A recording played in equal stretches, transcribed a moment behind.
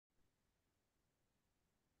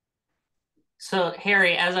So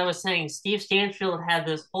Harry, as I was saying, Steve Stanfield had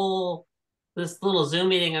this little Zoom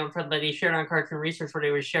meeting that he shared on Cartoon Research where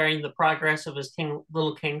he was sharing the progress of his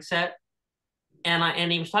Little King set.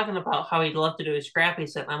 And he was talking about how he'd love to do a Scrappy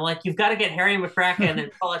set. And I'm like, you've got to get Harry McCracken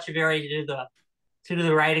and Paul Echeverry to do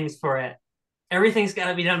the writings for it. Everything's got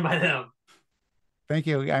to be done by them. Thank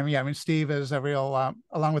you. I mean, Steve is a real,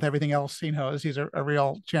 along with everything else he knows, he's a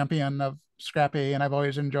real champion of Scrappy, and I've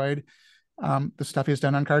always enjoyed the stuff he's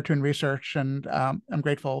done on Cartoon Research, and I'm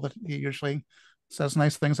grateful that he usually says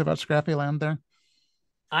nice things about Scrappy Land there.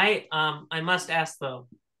 I must ask though.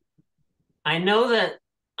 I know that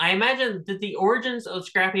I imagine did the origins of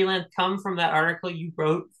Scrappyland come from that article you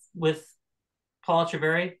wrote with Paul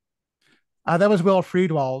Echeverry? That was Will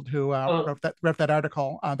Friedwald who Oh, wrote that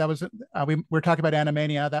article. That was we were talking about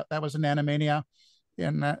Animania. That was an Animania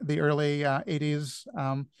in the early '80s.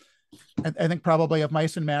 I think probably of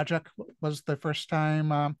Mice and Magic was the first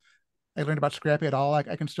time I learned about Scrappy at all. I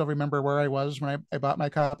can still remember where I was when I bought my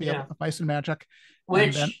copy yeah. of Mice and Magic, and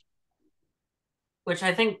then Which which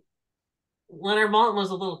I think Leonard Maltin was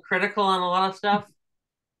a little critical on a lot of stuff,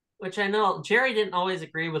 which I know Jerry didn't always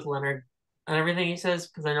agree with Leonard on everything he says,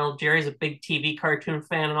 because I know Jerry's a big TV cartoon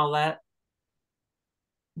fan and all that.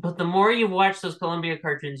 But the more you watch those Columbia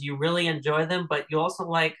cartoons, you really enjoy them, but you also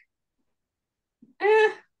like, eh,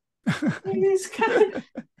 he's kind of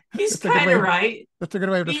he's that's a good kind way. of right. That's a good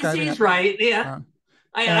way of He's describing it. he's right. Yeah. Uh,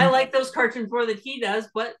 I and like those cartoons more than he does,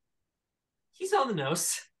 but he's on the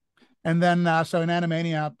nose. and then so in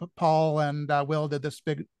Animania, Paul and Will did this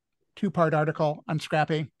big two-part article on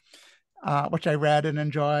Scrappy, which I read and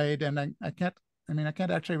enjoyed, and I can't. I mean, I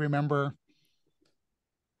can't actually remember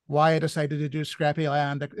why I decided to do Scrappy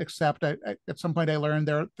Land, except at some point I learned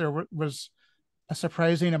there was a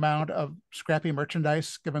surprising amount of Scrappy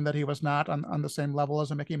merchandise, given that he was not on the same level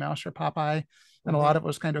as a Mickey Mouse or Popeye, and a lot Mm-hmm. of it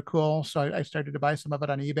was kind of cool. So I started to buy some of it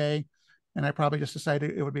on eBay, and I probably just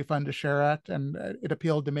decided it would be fun to share it, and it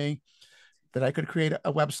appealed to me that I could create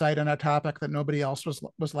a website on a topic that nobody else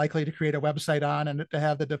was likely to create a website on, and to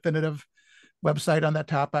have the definitive website on that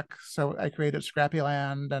topic. So I created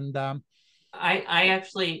Scrappyland, and I've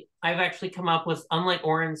actually come up with, unlike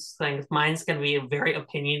Oren's thing, mine's going to be very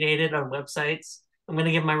opinionated on websites. I'm going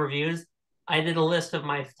to give my reviews. I did a list of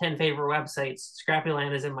my 10 favorite websites.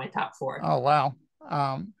 Scrappyland is in my top four. oh wow.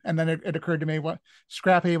 And then it occurred to me what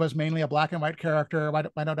Scrappy was mainly a black and white character. Why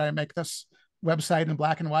don't I make this website in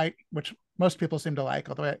black and white, which most people seem to like,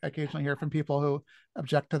 although I occasionally hear from people who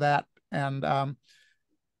object to that. And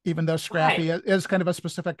even though Why? Scrappy is kind of a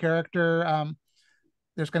specific character,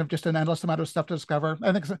 there's kind of just an endless amount of stuff to discover.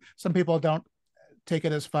 I think some people don't take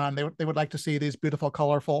it as fun. They would like to see these beautiful,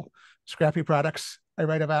 colorful, Scrappy products I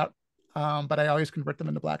write about, but I always convert them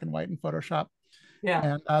into black and white in Photoshop.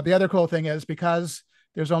 Yeah. And the other cool thing is because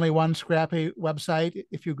there's only one Scrappy website,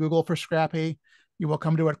 if you Google for Scrappy, you will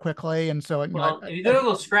come to it quickly. And so, Well, if you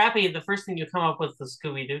Google Scrappy, the first thing you come up with is the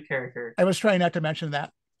Scooby Doo character. I was trying not to mention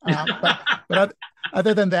that. But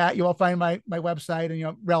other than that, you will find my website,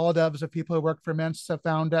 and relatives of people who work for Mints have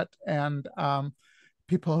found it, and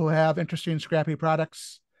people who have interesting Scrappy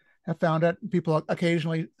products have found it. People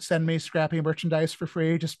occasionally send me Scrappy merchandise for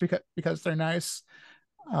free just because they're nice.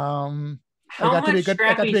 Um, I How got to be much good.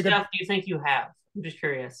 I got to Scrappy be good. stuff do you think you have? I'm just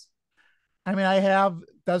curious. I mean, I have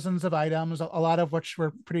dozens of items, a lot of which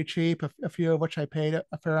were pretty cheap, a few of which I paid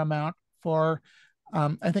a fair amount for.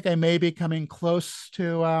 I think I may be coming close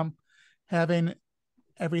to having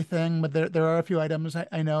everything, but there are a few items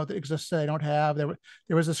I know that exist that I don't have. There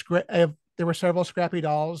was this great. There were several Scrappy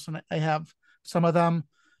dolls, and I have some of them,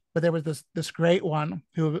 but there was this great one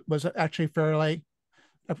who was actually fairly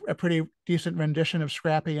a pretty decent rendition of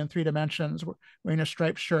Scrappy in 3 dimensions, wearing a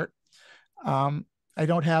striped shirt. I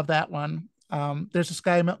don't have that one. There's this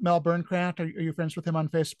guy Mel Burnkrant. Are you friends with him on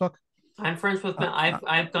Facebook? I'm friends with Uh, them. uh,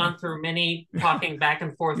 I've gone through many talking back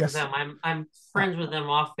and forth with yes. them. I'm Uh, friends with them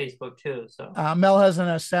off Facebook too. So Mel has an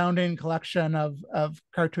astounding collection of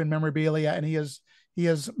cartoon memorabilia, and he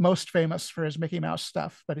is most famous for his Mickey Mouse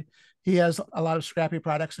stuff. But he has a lot of Scrappy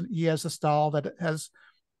products, and he has a stall that has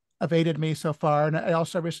evaded me so far. And I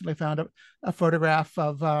also recently found a photograph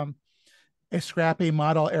of a Scrappy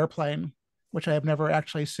model airplane, which I have never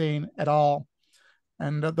actually seen at all.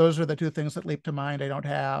 And those are the two things that leap to mind I don't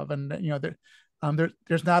have. And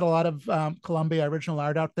there's not a lot of Columbia original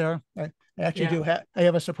art out there. I actually yeah, do have. I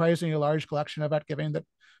have a surprisingly large collection of it, given that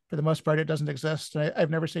for the most part it doesn't exist. I've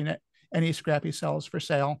never seen any Scrappy cells for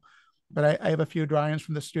sale, but I have a few drawings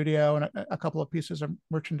from the studio and a couple of pieces of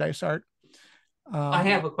merchandise art. I Um,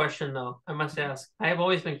 have a question though. I must ask. I have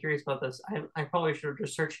always been curious about this. I probably should have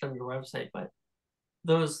just searched on your website, but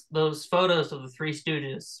those photos of the Three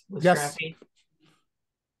Stooges with Yes. Scrappy.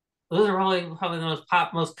 Those are probably the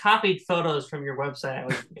most copied photos from your website, I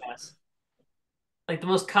would guess. Like the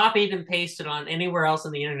most copied and pasted on anywhere else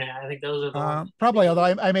on the internet. I think those are the ones that Probably, although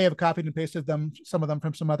people. I may have copied and pasted them, some of them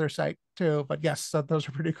from some other site too. But yes, those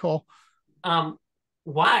are pretty cool. Um,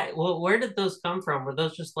 why? Well, where did those come from? Were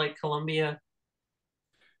those just like Columbia?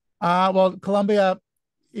 Well, Columbia,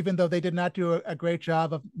 even though they did not do a great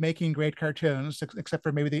job of making great cartoons, except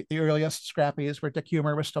for maybe the earliest Scrappys, where Dick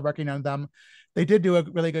Humor was still working on them, they did do a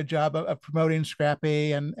really good job of promoting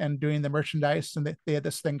Scrappy and doing the merchandise. And they had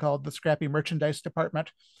this thing called the Scrappy Merchandise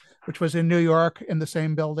Department, which was in New York in the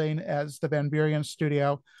same building as the Van Buren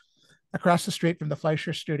studio, across the street from the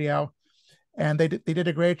Fleischer studio. And they did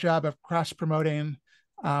a great job of cross promoting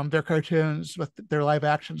their cartoons with their live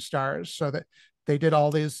action stars, so that they did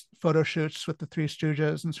all these photo shoots with the Three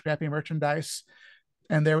Stooges and Scrappy merchandise.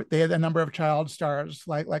 And they had a number of child stars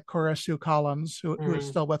like Cora Sue Collins, who is Mm,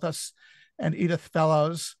 still with us, and Edith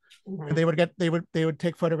Fellows. And mm. they would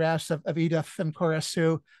take photographs of Edith and Cora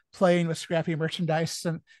Sue playing with Scrappy merchandise,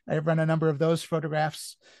 and I've run a number of those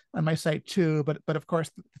photographs on my site too. But of course,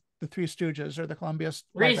 the Three Stooges or the Columbia's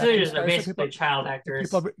Three live action Stooges are stars basically child that actors.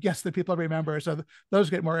 people yes that people remember. So those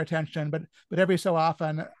get more attention. But every so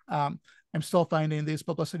often, I'm still finding these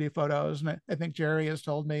publicity photos, and I think Jerry has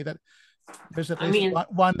told me that there's at I least mean,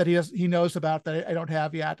 one that he knows about that I don't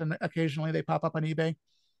have yet, and occasionally they pop up on eBay.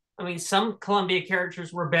 I mean, some Columbia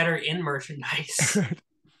characters were better in merchandise.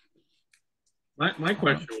 My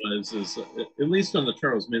question was is at least on the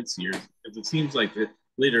Charles Mintz years, because it seems like the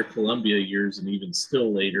later Columbia years and even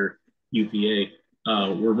still later UPA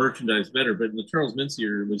were merchandise better. But in the Charles Mintz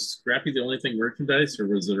year, was Scrappy the only thing merchandise, or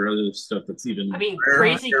was there other stuff that's I even mean, rarer?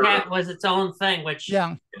 Crazy Cat was its own thing, which,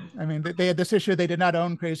 Yeah, I mean they had this issue. They did not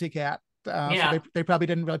own Crazy Cat, so yeah, they probably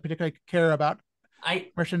didn't really particularly care about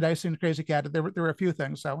I merchandising Crazy Cat. There were a few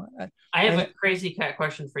things. So I have a I Crazy Cat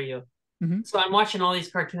question for you. mhm. So I'm watching all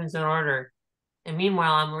these cartoons in order, and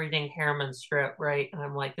meanwhile I'm reading Harriman's strip, right? And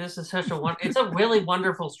I'm like, this is such a one. It's a really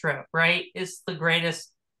wonderful strip, right? It's the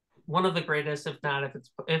greatest, one of the greatest, if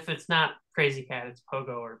it's not Crazy Cat, it's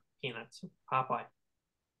Pogo or Peanuts, Popeye.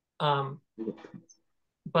 Um,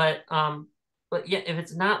 but yeah, if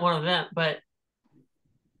it's not one of them, but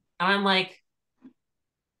I'm like,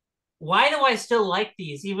 why do I still like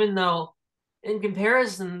these, even though in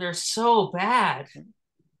comparison they're so bad?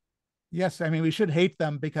 Yes, I mean we should hate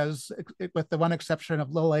them because with the one exception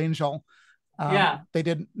of Little Angel, Yeah, they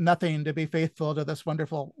did nothing to be faithful to this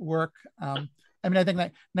wonderful work. I mean, I think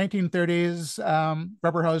that 1930s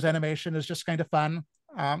rubber hose animation is just kind of fun,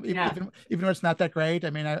 yeah. even though it's not that great. I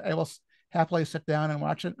mean, I will happily sit down and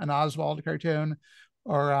watch an Oswald cartoon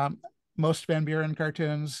or most Van Buren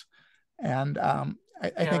cartoons, and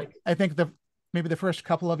Yeah, like I think the maybe the first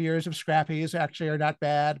couple of years of Scrappy's actually are not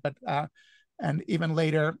bad, but and even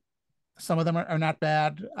later some of them are not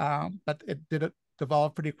bad, but it did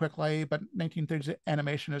devolve pretty quickly. But 1930s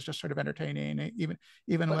animation is just sort of entertaining,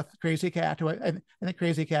 even but with Crazy Cat, who I think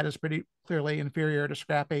Crazy Cat is pretty clearly inferior to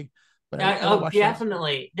Scrappy. But I will oh, watch those.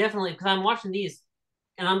 definitely, because I'm watching these,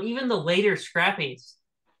 and I'm even the later Scrappies.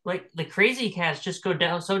 Like the Crazy Cats just go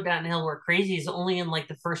down so downhill where Crazy is only in like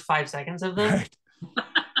the first 5 seconds of them, Right?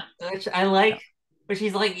 which I Yeah. like. But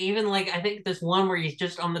she's like even like I think there's one where he's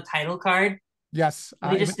just on the title card. Yes. They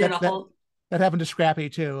Even just did a whole that happened to Scrappy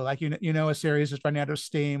too. Like you know, a series is running out of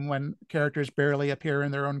steam when characters barely appear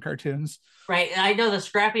in their own cartoons. right. I know the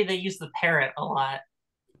Scrappy they use the parrot a lot.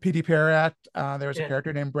 P.D. Parrott. There was a Yeah,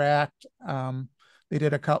 character named Brat. They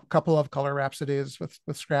did a couple of color rhapsodies with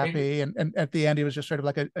they Scrappy, and at the end he was just sort of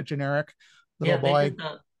like a generic little yeah boy.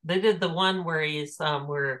 they did the one where he's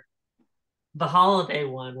where the holiday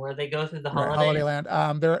one where they go through the Right, holidays.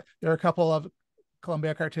 Holidayland. There are a couple of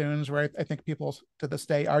Columbia cartoons where I think people to this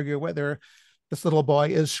day argue whether this little boy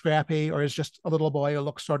is Scrappy or is just a little boy who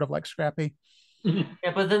looks sort of like Scrappy. Yeah,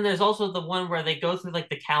 but then there's also the one where they go through like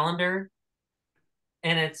the calendar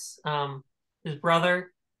and it's his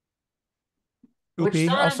brother, which Oopie,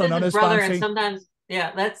 sometimes also is known his as brother and Fonzie. sometimes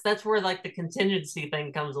yeah, that's where like the contingency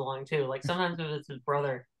thing comes along too. Like sometimes if it's his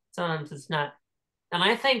brother, sometimes it's not. And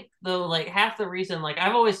I think though like half the reason like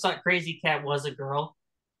I've always thought Crazy Cat was a girl,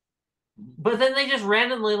 but then they just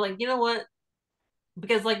randomly like you know what?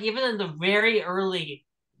 Because like even in the very early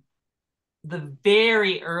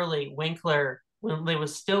Winkler when they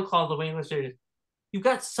was still called the Winkler series, you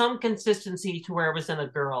got some consistency to where it was in a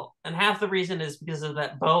girl, and half the reason is because of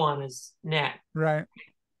that bow on his neck. Right.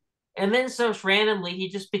 And then so randomly, he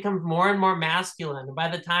just becomes more and more masculine. And by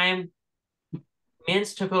the time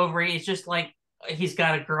Mintz took over, he's just like he's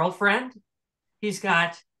got a girlfriend. He's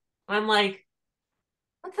got. I'm like,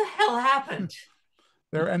 What the hell happened?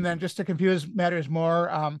 There, and then just to confuse matters more,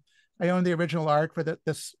 I own the original art for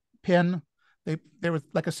this pin. There was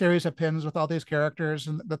like a series of pins with all these characters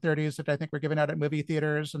in the 30s that I think were given out at movie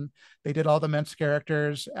theaters, and they did all the Mints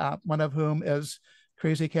characters. One of whom is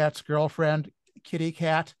Crazy Cat's girlfriend, Kitty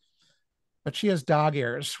Cat, but she has dog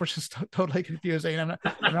ears, which is totally confusing. I'm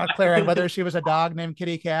not clear on whether she was a dog named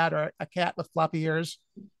Kitty Cat or a cat with floppy ears.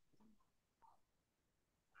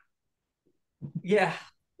 Yeah,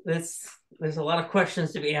 there's a lot of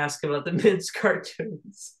questions to be asked about the Mints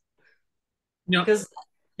cartoons. You know, Because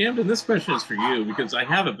Kamden, this question is for you because I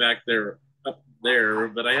have it back there up there,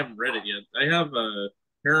 but I haven't read it yet. I have a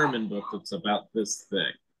Harriman book that's about this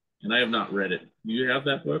thing, and I have not read it. Do you have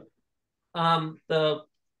that book? the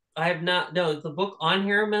I have not no the book on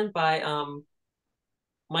Harriman by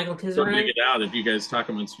Michael Don't dig Tizarang. it out if you guys talk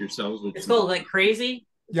amongst yourselves. It's called like Crazy.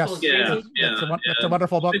 It's called Yes, Yeah, Crazy. yeah, it's a yeah.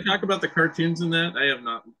 wonderful book. They talk about the cartoons in that. I have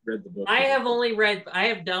not read the book I yet. have only read. I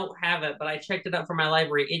have don't have it, but I checked it out for my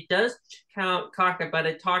library. It does count cock it, but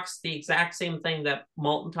it talks the exact same thing that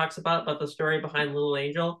Malton talks about the story behind Little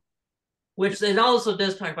Angel, which it also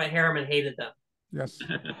does talk about Harriman hated them. Yes,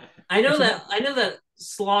 I know that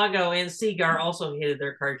Slago and Seagar also hated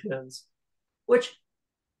their cartoons, which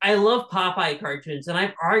I love Popeye cartoons, and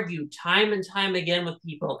I've argued time and time again with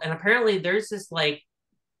people. And apparently, there's this like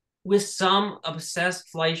with some obsessed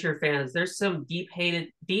Fleischer fans, there's some deep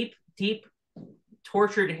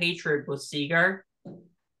tortured hatred with Seagar.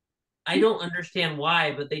 I don't understand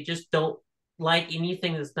why, but they just don't like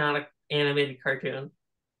anything that's not an animated cartoon.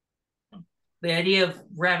 The idea of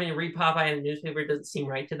having to read Popeye in a newspaper doesn't seem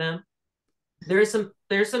right to them. There's some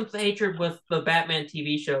hatred with the Batman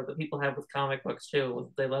TV show that people have with comic books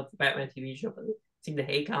too. They love the Batman TV show, but they seem to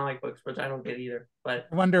hate comic books, which I don't get either. But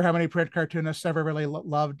I wonder how many print cartoonists ever really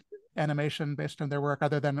loved animation based on their work,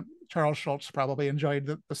 other than Charles Schultz probably enjoyed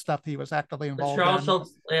the stuff he was actively involved Charles in.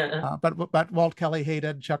 Schultz, yeah, But Walt Kelly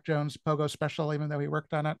hated Chuck Jones' Pogo Special, even though he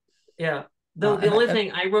worked on it. yeah. The And only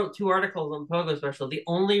thing I wrote 2 articles on Pogo Special. The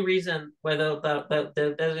only reason why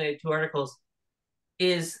the designated 2 articles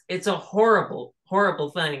is it's a horrible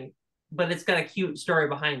thing, but it's got a cute story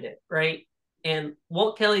behind it, right? And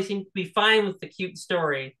Walt Kelly seemed to be fine with the cute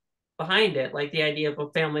story behind it, like the idea of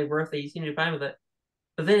a family birthday. He seemed to be fine with it,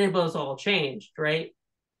 but then it was all changed, right?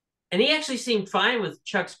 And he actually seemed fine with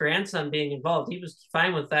Chuck's grandson being involved. He was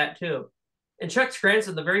fine with that too. And Chuck's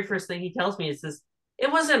grandson, the very first thing he tells me is this: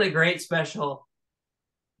 it wasn't a great special.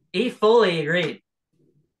 He fully agreed.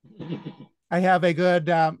 I have a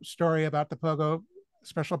good story about the Pogo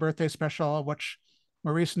special birthday special, which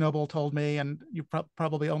Maurice Noble told me, and you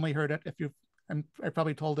probably only heard it if you. And I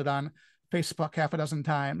probably told it on Facebook half a dozen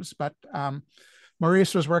times. But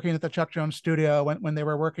Maurice was working at the Chuck Jones studio when they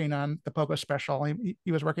were working on the Pogo special.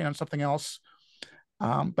 He was working on something else,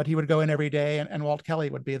 but he would go in every day, and Walt Kelly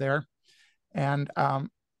would be there. And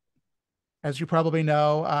as you probably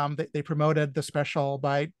know, they promoted the special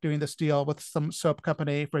by doing this deal with some soap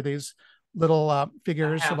company for these little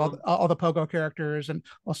figures of all the Pogo characters, and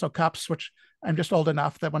also cups, which I'm just old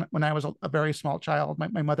enough that when I was a very small child,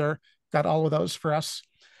 my mother got all of those for us.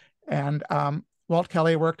 And Walt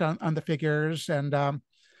Kelly worked on the figures. And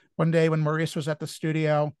one day when Maurice was at the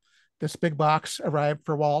studio, this big box arrived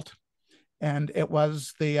for Walt, and it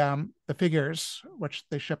was the figures which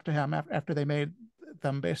they shipped to him after they made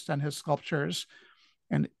them based on his sculptures.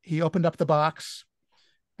 And he opened up the box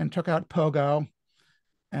and took out Pogo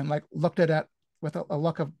and like looked at it with a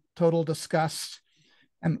look of total disgust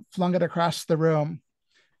and flung it across the room.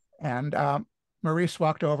 And Maurice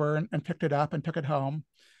walked over and picked it up and took it home.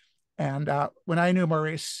 And when I knew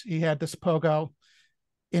Maurice, he had this Pogo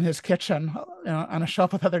in his kitchen, on a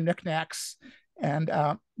shelf with other knickknacks. And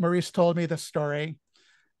Maurice told me this story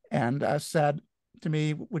and said to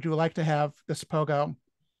me, "Would you like to have this Pogo?"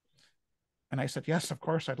 And I said, "Yes, of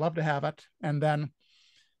course, I'd love to have it." And then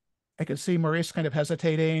I could see Maurice kind of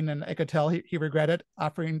hesitating, and I could tell he regretted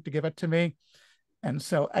offering to give it to me. And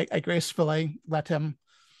so I gracefully let him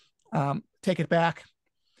take it back,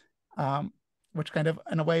 which kind of,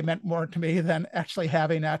 in a way, meant more to me than actually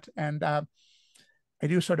having it. And I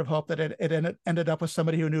do sort of hope that it ended up with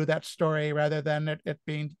somebody who knew that story rather than it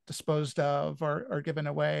being disposed of or given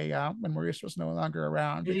away when Maurice was no longer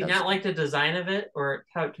around. Did he not like the design of it or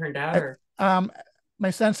how it turned out? Or my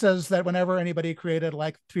sense is that whenever anybody created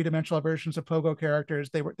like three-dimensional versions of Pogo characters,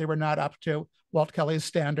 they were not up to Walt Kelly's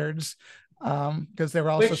standards, because there were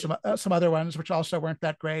also some other ones which also weren't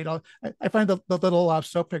that great. I find the little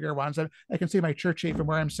soap figure ones, I can see my Churchy from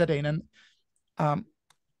where I'm sitting, and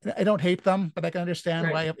I don't hate them, but I can understand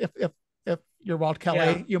why if you're Walt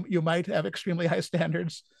Kelly, you might have extremely high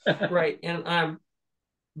standards. Right. And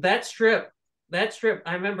that strip, that strip.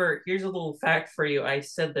 I remember. Here's a little fact for you. I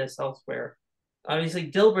said this elsewhere.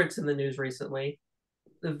 Obviously, Dilbert's in the news recently.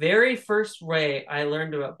 The very first way I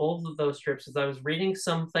learned about both of those strips is I was reading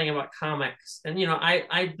something about comics, and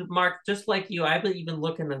I Mark, just like you, I would even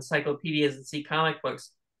look in encyclopedias and see comic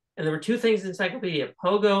books, and there were two things in encyclopedia: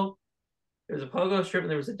 Pogo. There was a Pogo strip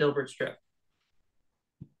and there was a Dilbert strip,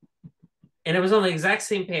 and it was on the exact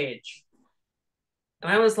same page.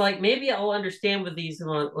 And I was like, maybe I'll understand with these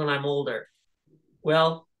when I'm older.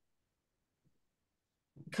 Well,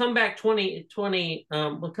 come back 2020,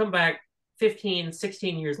 we'll come back 15,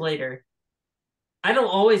 16 years later. I don't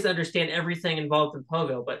always understand everything involved in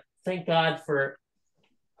Pogo, but thank God for.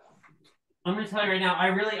 I'm going to tell you right now, I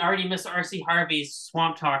really already miss R.C. Harvey's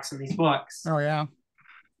Swamp Talks in these books. Oh yeah,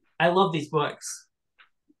 I love these books.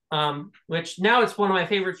 Which now it's one of my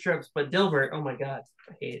favorite strips, but Dilbert, oh my God,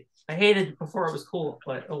 I hate it. I hated it before it was cool,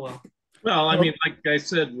 but oh well. Well, I mean, like I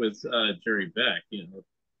said with Jerry Beck,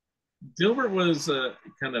 Dilbert was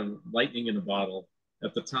kind of lightning in a bottle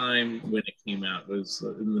at the time when it came out. It was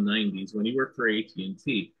in the '90s when he worked for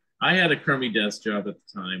AT&T. I had a crummy desk job at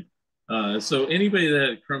the time, so anybody that had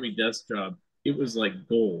a crummy desk job, it was like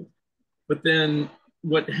gold. But then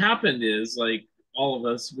what happened is, like all of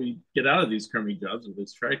us, we get out of these crummy jobs, or at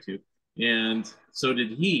least try to, and so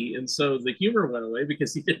did he. And so the humor went away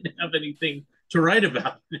because he didn't have anything to write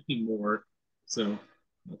about anymore. So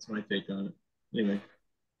that's my take on it. Anyway.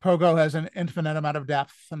 Pogo has an infinite amount of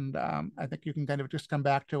depth, and I think you can kind of just come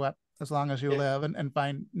back to it as long as you live and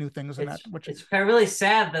find new things in it. Which it's kind of really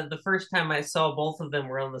sad that the first time I saw both of them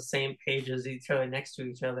were on the same page as each other, next to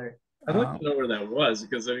each other. I'd like to know where that was,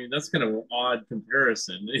 because I mean that's kind of an odd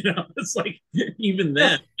comparison. It's like even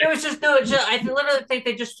then it was just no. I literally think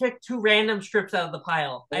they just took two random strips out of the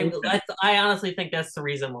pile. Okay. I honestly think that's the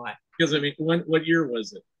reason why. Because I mean, what year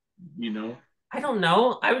was it? I don't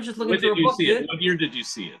know. I was just looking through a book. What year did you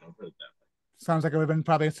see it? I'll put it that way. Sounds like it would have been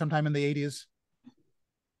probably sometime in the 80s.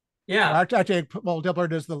 Yeah. Actually, well,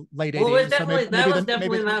 Dilbert is the late 80s. Well, it was definitely, so that was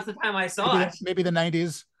definitely not the time I saw it. Maybe the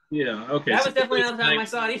 90s. Yeah. Okay. That was definitely not the time I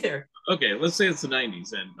saw it either. Okay, let's say it's the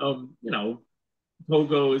 90s, and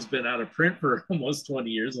Pogo has been out of print for almost 20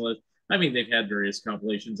 years. I mean, they've had various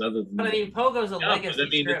compilations other than. But I mean, Pogo's a legacy. I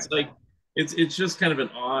mean, strip. It's like it's just kind of an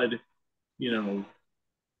odd,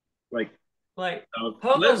 like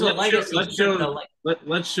Pogo's a legacy.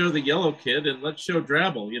 Let's show the yellow kid and let's show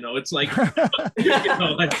Drabble. It's like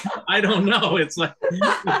I don't know. It's like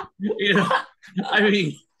I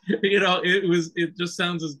mean, it just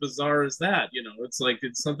sounds as bizarre as that. It's like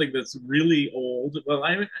it's something that's really old. Well,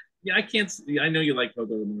 I can't. I know you like Pogo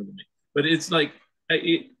more than me, but it's like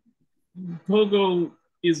Pogo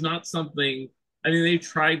is not something. I mean, they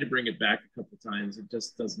tried to bring it back a couple times. It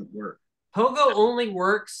just doesn't work. Pogo only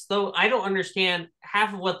works, though I don't understand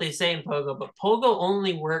half of what they say in Pogo, but Pogo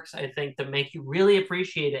only works, I think, to make you really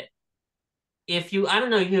appreciate it. I don't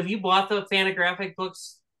know, have you bought the Fantagraphic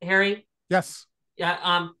books, Harry? Yes.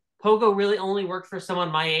 Yeah. Pogo really only worked for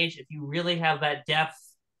someone my age. If you really have that depth,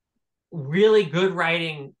 really good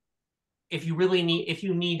writing, if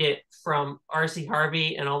you need it from R.C.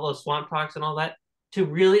 Harvey and all those Swamp Talks and all that, to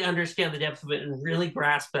really understand the depth of it and really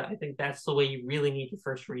grasp it, I think that's the way you really need to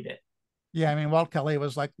first read it. Yeah, I mean, Walt Kelly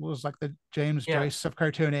was like the James Joyce of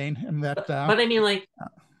cartooning, and that. But I mean,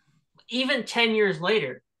 even 10 years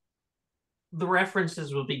later, the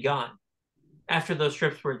references will be gone after those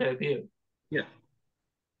strips were debuted. Yeah.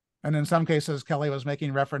 And in some cases, Kelly was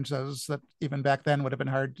making references that even back then would have been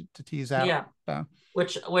hard to tease out. Yeah.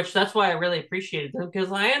 Which that's why I really appreciated them, because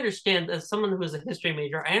I understand, as someone who is a history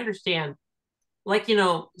major, I understand,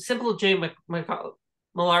 Simple J.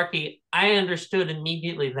 Malarkey, I understood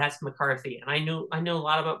immediately that's McCarthy, and I knew a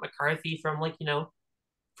lot about McCarthy from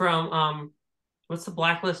from what's the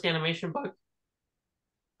Blacklist animation book?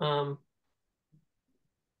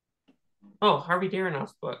 Harvey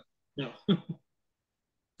Daranoff's book. No.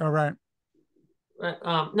 All right.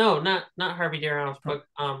 No, not Harvey Daranoff's book.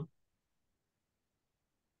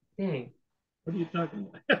 Dang. What are you talking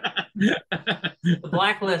about? The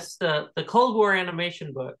Blacklist, the Cold War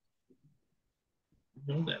animation book.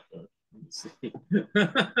 I know that book. Let's see.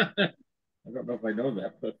 I don't know if I know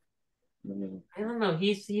that book. I don't know.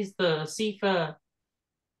 He's the SIFA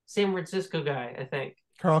San Francisco guy, I think.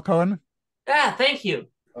 Carl Cohen. Yeah, thank you.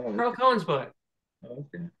 Oh, Carl Cohen's book.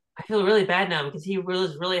 Okay. I feel really bad now because he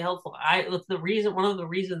was really helpful. One of the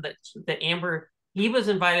reasons that Amber, he was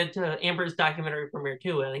invited to Amber's documentary premiere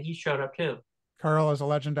too, and he showed up too. Carl is a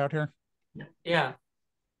legend out here. Yeah.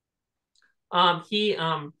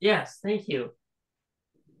 Yes, thank you.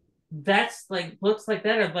 that's like looks like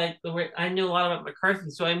that are like the way I knew a lot about McCarthy,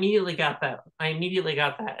 so I immediately got that. I immediately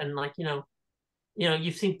got that, and like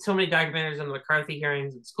you've seen so many documentaries on the McCarthy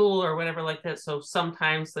hearings in school or whatever like that. So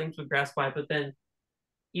sometimes things would grasp by, but then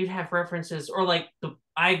you'd have references or like the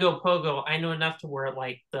I go pogo. I know enough to where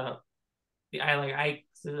like the I like Ike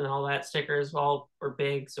and all that stickers all were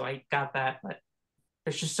big, so I got that. But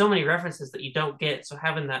there's just so many references that you don't get. So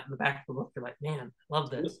having that in the back of the book, you're like, man, I love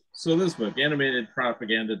this. So this book, Animated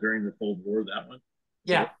Propaganda During the Cold War, that one.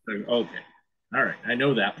 So, Yeah, okay, all right, I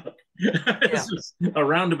know that book. yeah, It's just a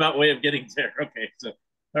roundabout way of getting there. Okay, so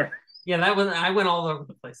all right. yeah. That was I went all over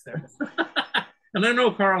the place there. And I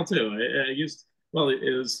know Carl too. I used well, it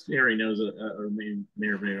was Harry knows it, or may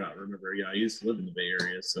or may not remember. Yeah, I used to live in the Bay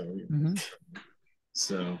Area, so Mm-hmm.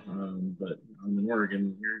 so but I'm in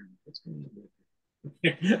Oregon here. What's going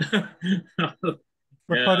on?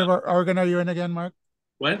 What part Yeah. of Oregon are you in again, Mark?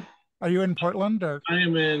 What? Are you in Portland or? I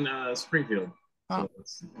am in Springfield, Oh, so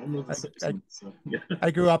it's almost the I, I, Simpsons. So yeah.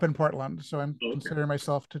 I grew up in Portland, so I'm Okay. considering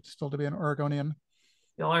myself to still to be an Oregonian.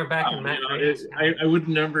 Y'all are back in Matt Graham's I would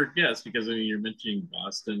never guess because I mean you're mentioning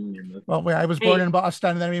Boston. Well, I was born in Hey,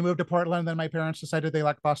 Boston, and then we moved to Portland. And then my parents decided they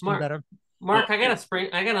liked Boston Mark, better. Oh, Mark, I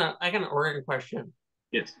got an Oregon question.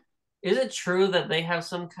 yes. Is it true that they have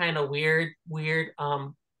some kind of weird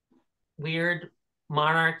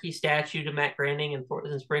monarchy statue to Matt Groening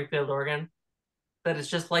in Springfield, Oregon? That it's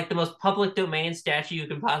just like the most public domain statue you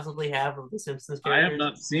can possibly have of the Simpsons I have characters?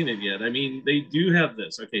 not seen it yet. I mean, they do have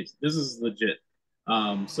this. Okay, so this is legit.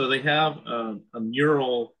 So they have a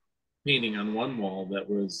mural painting on one wall that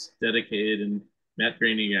was dedicated, and Matt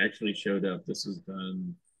Groening actually showed up. This was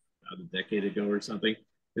done about a decade ago or something.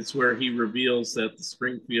 It's where he reveals that the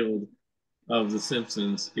Springfield of The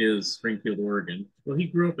Simpsons is Springfield, Oregon. Well, he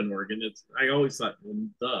grew up in Oregon. It's I always thought, well,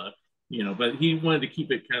 duh, but he wanted to keep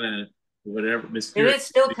it kind of whatever It mysterious. is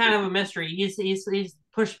still kind of a mystery. He's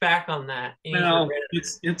pushed back on that and he's Well, regretted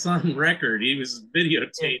it's on record. He was it.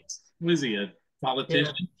 videotaped. Was he a Yeah.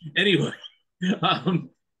 politician? Anyway, um,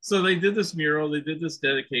 so they did this mural. They did this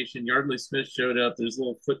dedication. Yardley Smith showed up. There's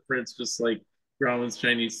little footprints, just like Grauman's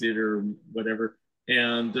Chinese Theater or whatever.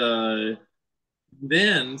 And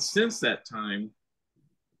then since that time,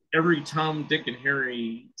 every Tom, Dick, and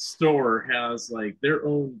Harry store has like their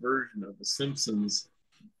own version of the Simpsons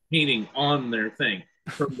painting on their thing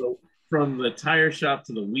from the tire shop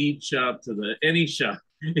to the weed shop to the any shop.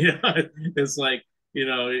 It's like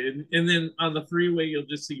and then on the freeway you'll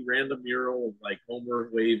just see random mural of like Homer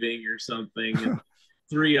waving or something, and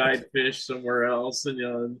three-eyed fish somewhere else, and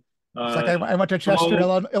It's like I went to Chester,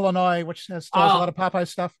 oh, Illinois, which still has a lot Oh, of Popeye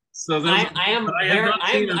stuff. so those, but I have not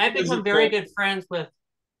seen a I've become very physical. good friends with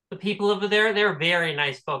the people over there. They're very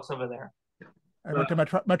nice folks over there. I went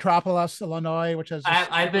to Metropolis, Illinois, which has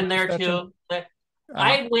I've been a there statue. too.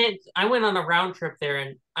 Uh, I went on a round trip there,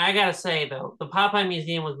 and I gotta say though, the Popeye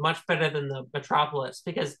Museum was much better than the Metropolis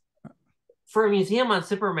because for a museum on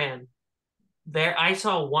Superman, there I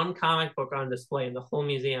saw one comic book on display in the whole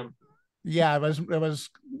museum. yeah, it was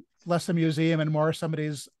less a museum and more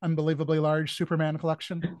somebody's unbelievably large Superman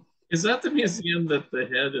collection. Is that the museum that the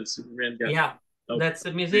head of Superman got? Yeah, Okay. that's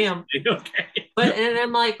the museum. Okay. But and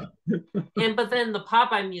I'm like, but then the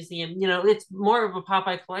Popeye Museum, it's more of a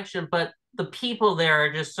Popeye collection, but the people there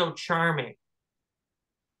are just so charming.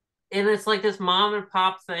 And it's like this mom and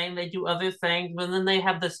pop thing. They do other things, but then they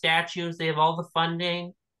have the statues. They have all the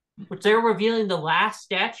funding, which they're revealing the last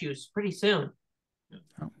statues pretty soon.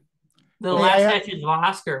 Oh. The Well, yeah, last statues of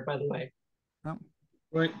Oscar, by the way. oh,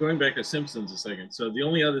 Going back to Simpsons a second. So the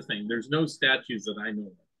only other thing, there's no statues that I know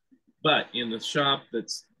of. But in the shop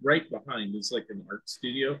that's right behind, it's like an art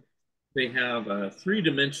studio. They have a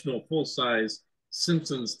three-dimensional full-size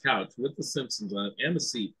Simpsons couch with the Simpsons on it and a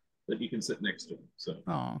seat that you can sit next to them. So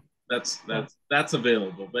oh. that's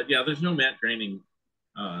available. But yeah, there's no Matt Groening.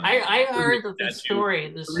 I heard that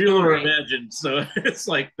statue, the real or story. imagined. So it's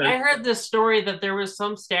like I heard this story that there was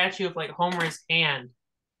some statue of like Homer's hand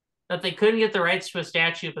that they couldn't get the rights to a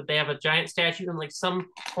statue, but they have a giant statue in like some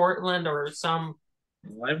Portland or some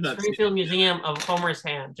well, I've not Springfield museum of Homer's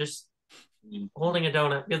hand, just holding a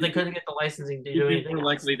donut because they couldn't get the licensing to do We'd be anything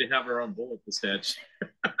more else. likely to have our own Bullwinkle statue.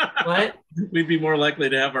 What? We'd be more likely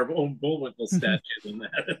to have our own Bullwinkle statue than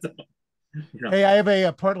that. Hey, I have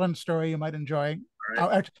a Portland story you might enjoy.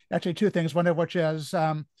 Right. Actually, two things. One of which is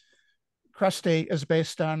Krusty is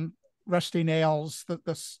based on Rusty Nails,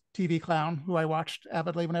 this TV clown who I watched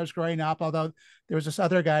avidly when I was growing up. Although there was this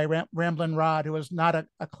other guy, Ramblin' Rod, who was not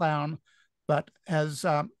a clown, but has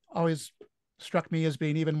always struck me as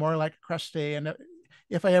being even more like Krusty. And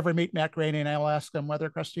if I ever meet Matt Groening, I will ask him whether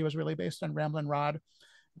Krusty was really based on Ramblin' Rod.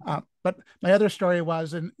 But my other story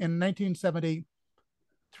was in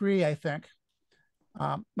 1973, I think.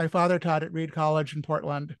 My father taught at Reed College in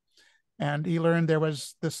Portland, and he learned there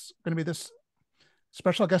was this going to be this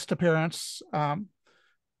special guest appearance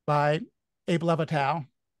by Abe Levitow,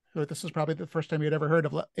 who this is probably the first time you'd ever heard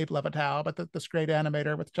of Abe Levitow, but this great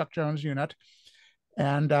animator with Chuck Jones' unit.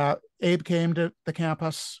 And Abe came to the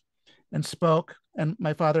campus and spoke, and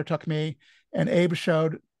my father took me, and Abe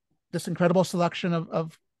showed this incredible selection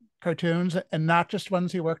of cartoons, and not just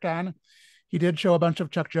ones he worked on. He did show a bunch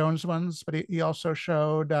of Chuck Jones ones, but he also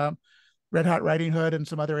showed Red Hot Riding Hood and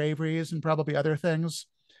some other Averys and probably other things.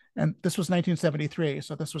 And this was 1973,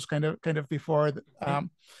 so this was kind of before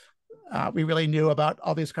we really knew about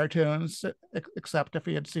all these cartoons, except if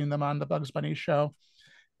we had seen them on the Bugs Bunny show.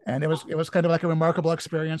 And it was kind of like a remarkable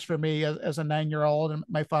experience for me as a 9-year-old, and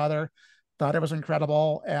my father thought it was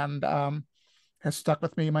incredible, and has stuck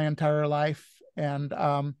with me my entire life.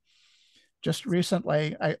 And just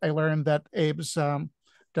recently, I learned that Abe's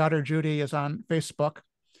daughter Judy is on Facebook.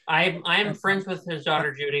 I'm friends with his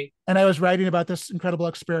daughter Judy, and I was writing about this incredible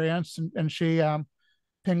experience, and she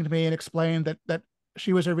pinged me and explained that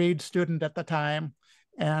she was a Reed student at the time,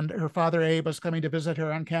 and her father Abe was coming to visit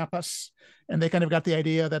her on campus, and they kind of got the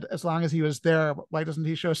idea that as long as he was there, why doesn't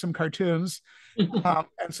he show some cartoons?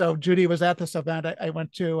 And so Judy was at this event I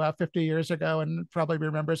went to 50 years ago, and probably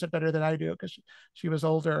remembers it better than I do because she was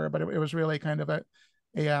older, but it was really kind of a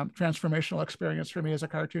transformational experience for me as a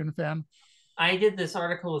cartoon fan. I did this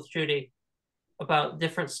article with Judy about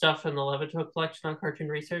different stuff in the Levito collection on Cartoon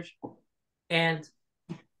Research, and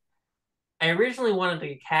I originally wanted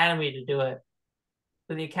the Academy to do it,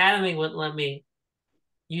 but the Academy wouldn't let me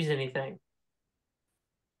use anything,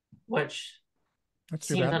 which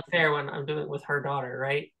seems unfair when I'm doing it with her daughter,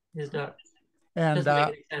 right? His daughter. And doesn't make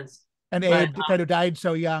any sense. And Abe kind of died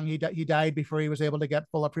so young. He died before he was able to get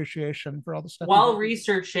full appreciation for all the stuff. While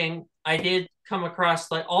researching, I did come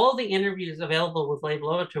across like all the interviews available with Abe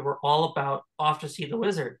Levitow were all about Off to See the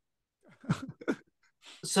Wizard.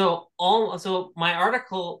 So my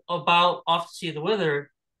article about Off to See the Wizard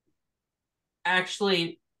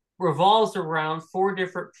actually revolves around 4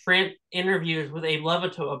 different print interviews with Abe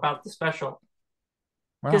Levitow about the special.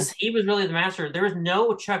 Because he was really the master. There was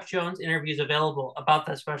no Chuck Jones interviews available about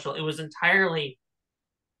that special. It was entirely.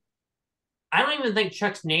 I don't even think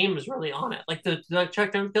Chuck's name is really on it. Like the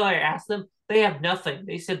Chuck Jones deal, I asked them, they have nothing.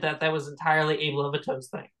 They said that was entirely Abe Levitow's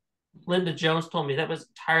thing. Linda Jones told me that was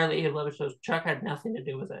entirely Abe Levitow's. Chuck had nothing to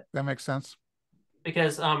do with it. That makes sense.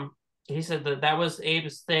 Because he said that was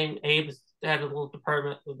Abe's thing. Abe had a little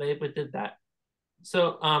department with Abe that did that.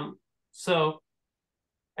 So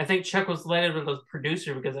I think Chuck was later with the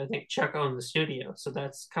producer because I think Chuck owned the studio. So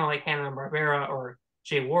that's kind of like Hanna-Barbera or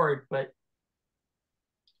Jay Ward, but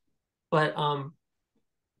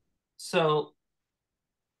so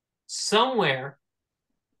somewhere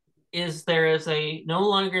there is a no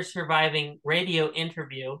longer surviving radio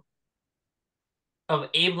interview of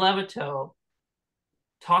Abe Levitow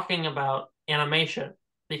talking about animation,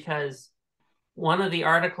 because one of the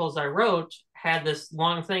articles I wrote had this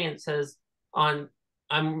long thing and it says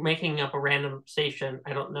I'm making up a random station.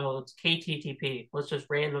 I don't know. It's KTTP. Let's just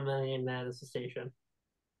randomly name that as a station.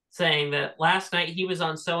 Saying that last night he was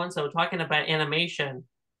on so-and-so talking about animation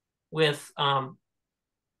with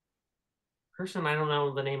person I don't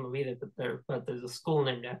know the name of either, but there's a school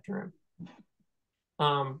named after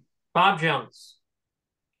him. Bob Jones.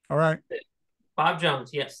 All right. Bob Jones,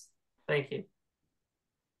 yes. Thank you.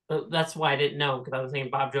 That's why I didn't know, because I was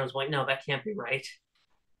thinking Bob Jones. I'm like, no, that can't be right.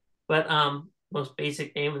 But most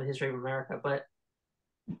basic name in the history of America. But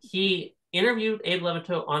he interviewed Abe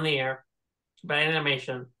Levitow on the air about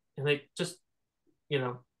animation, and they just,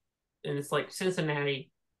 and it's like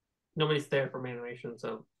Cincinnati, nobody's there from animation,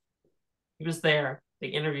 so he was there. They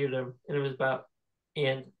interviewed him, and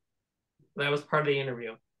that was part of the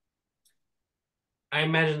interview. I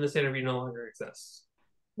imagine this interview no longer exists.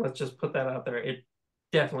 Let's just put that out there. It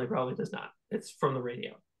definitely probably does not. It's from the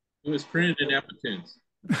radio. It was printed in Appatunes.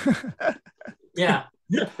 Yeah.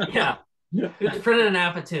 Yeah. It was printed in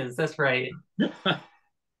Appatunes. That's right. It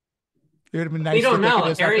would have been nice. We don't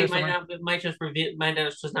know. Harry might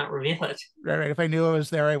just not reveal it. Right. If I knew it was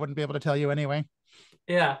there, I wouldn't be able to tell you anyway.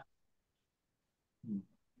 Yeah.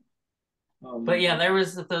 But yeah, there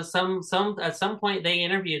was some at some point they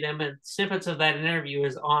interviewed him, and snippets of that interview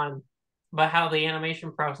is on, but how the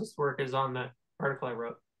animation process work is on the article I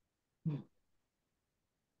wrote.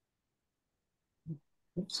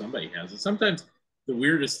 Somebody has it. Sometimes the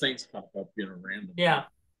weirdest things pop up, random. Yeah.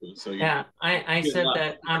 So I said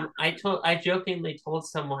that I jokingly told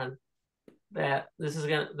someone that this is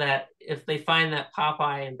gonna that if they find that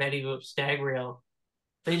Popeye and Betty Boop stag reel,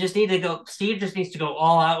 they just need to go. Steve just needs to go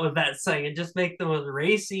all out with that thing and just make the most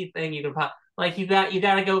racy thing you can pop. Like you got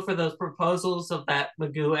to go for those proposals of that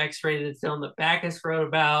Magoo X-rated film that Backus wrote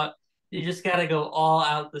about. You just got to go all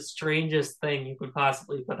out the strangest thing you could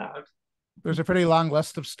possibly put out. There's a pretty long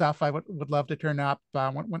list of stuff I would love to turn up.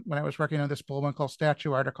 When I was working on this Bullwinkle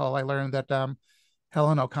statue article, I learned that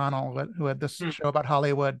Helen O'Connell, who had this Hmm. show about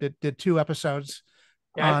Hollywood, did 2 episodes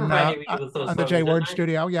Yeah, I provided you with those on the Jay photos, didn't Ward I?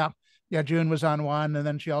 studio. Yeah, yeah. June was on one, and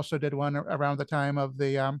then she also did one around the time of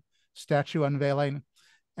the statue unveiling,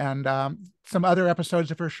 and some other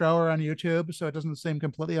episodes of her show are on YouTube. So it doesn't seem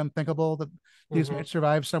completely unthinkable that these Mm-hmm. might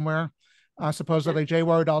survive somewhere. Yeah, Supposedly, Jay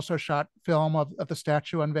Ward also shot film of the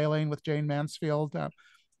statue unveiling with Jane Mansfield. I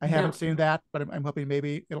yeah. haven't seen that, but I'm hoping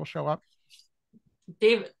maybe it'll show up.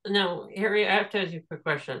 Dave, no, Harry, I have to ask you a quick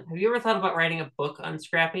question. Have you ever thought about writing a book on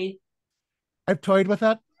Scrappy? I've toyed with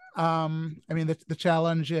it. I mean, the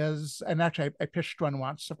challenge is, and actually, I pitched one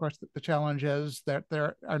once. Of course, the challenge is that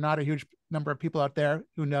there are not a huge number of people out there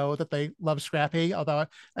who know that they love Scrappy. Although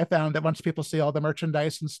I found that once people see all the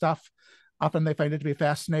merchandise and stuff, often they find it to be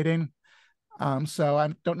fascinating. So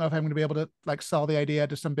I don't know if I'm going to be able to like sell the idea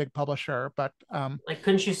to some big publisher, but Like,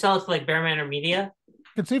 couldn't you sell it to like Bear Manor Media?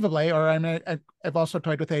 conceivably, or I mean, I've also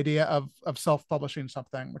toyed with the idea of self-publishing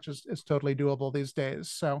something, which is totally doable these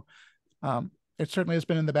days. So it certainly has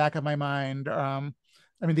been in the back of my mind. I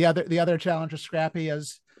mean, the other challenge with Scrappy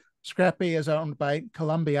is owned by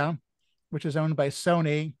Columbia, which is owned by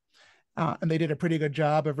Sony, and they did a pretty good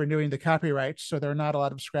job of renewing the copyrights. So there are not a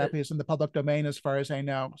lot of But Scrappies in the public domain, as far as I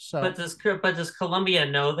know. So does Columbia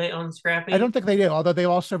know they own I don't Scrappy? think they do, although they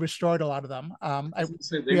also restored a lot of them.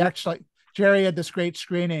 Say We they actually Jerry had this great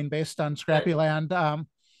screening based on But Scrappyland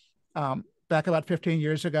back about 15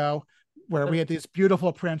 years ago, where we but had these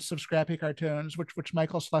beautiful prints of Scrappy cartoons, which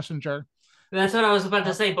Michael Schlesinger that's what I was about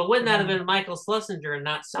to say. But wouldn't that have designed. been Michael Schlesinger and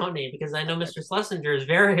not Sony? Because I know Mr. Schlesinger is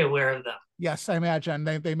very aware of them. Yes, I imagine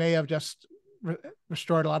they may have just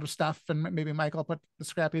restored a lot of stuff, and maybe Michael put the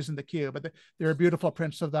Scrappies in the queue. But there are beautiful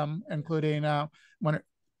prints of them, including when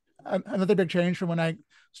another big change from when I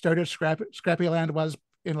started Scrappyland was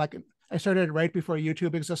in like I started right before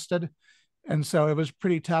YouTube existed, and so it was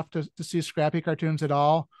pretty tough to see Scrappy cartoons at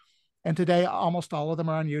all. And today, almost all of them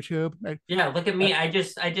are on YouTube. Yeah, look at I, me. I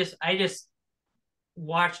just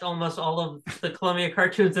watched almost all of the Columbia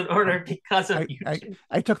cartoons in order because of I YouTube.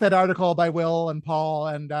 I took that article by Will and Paul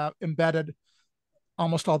and embedded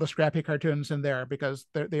almost all the Scrappy cartoons in there because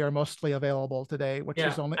they are mostly available today, which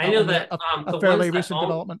Yeah, is only I know only that a fairly recent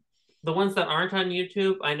development. the ones that aren't on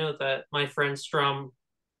YouTube, I know that my friend Strum,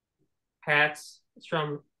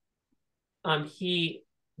 he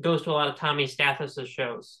goes to a lot of Tommy Stathis's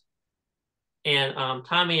shows, and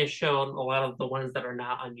Tommy has shown a lot of the ones that are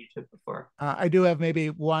not on YouTube before. I do have maybe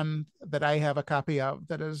one that I have a copy of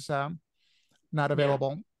that is not Yeah,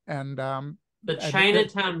 available, and the and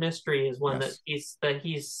Chinatown Mystery is one yes,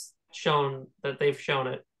 he's shown that they've shown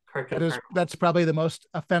at Cartoon Carnival. that's probably the most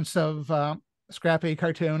offensive Scrappy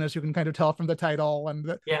cartoon, as you can kind of tell from the title,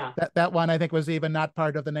 and Yeah, that one I think was even not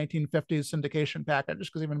part of the 1950s syndication package,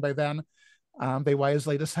 because even by then they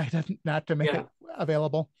wisely decided not to make yeah, it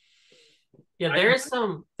available. yeah. I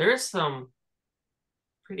There's some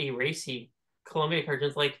pretty racy Columbia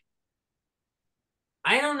cartoons. Like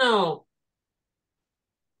I don't know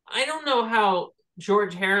I don't know how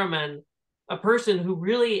George Harriman, a person who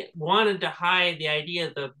really wanted to hide the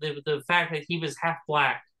idea, the fact that he was half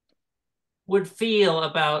black, would feel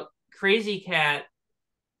about Crazy Cat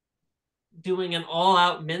doing an all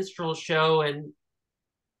out minstrel show. And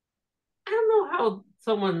I don't know how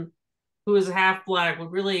someone who is half black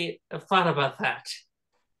would really have thought about that.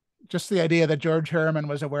 Just the idea that George Herman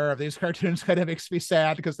was aware of these cartoons kind of makes me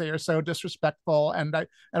sad because they are so disrespectful. And I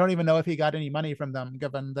don't even know if he got any money from them,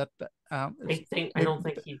 given that I don't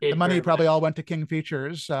think he the did money very probably much. all went to King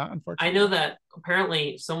Features, I know unfortunately. that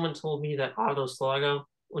apparently someone told me that Otto Slago,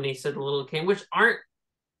 when he said Little King, which aren't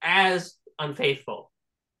as unfaithful.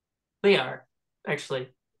 They are, actually.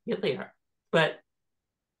 Yeah, they are. But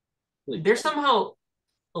they're somehow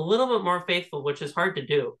a little bit more faithful, which is hard to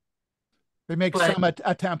do. They make But some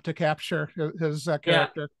attempt to capture his yeah,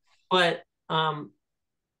 character. but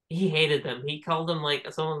he hated them. He called them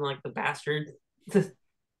like someone like the bastard.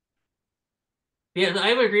 Yeah,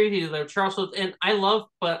 I would agree with you though, Charles. And I love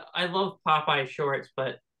Popeye shorts,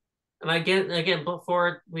 but and again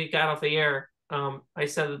before we got off the air, I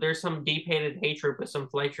said that there's some deep-hated hatred with some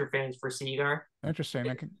Fleischer fans for Seagar.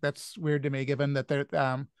 Interesting. That's weird to me, given that they're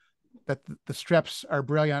that the strips are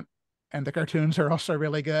brilliant. and the cartoons are also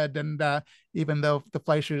really good. And even though the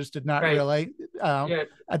Fleischers did not Right. really Yeah.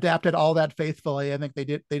 adapt it all that faithfully, I think they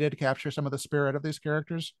did capture some of the spirit of these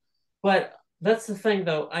characters. But that's the thing,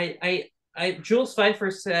 though. Jules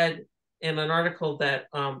Pfeiffer said in an article that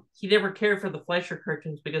he never cared for the Fleischer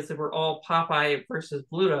cartoons because they were all Popeye versus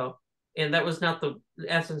Bluto, and that was not the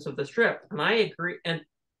essence of the strip. And I agree, and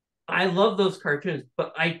I love those cartoons,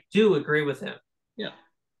 but I do agree with him. Yeah.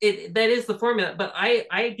 That is the formula. But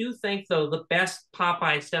I do think though the best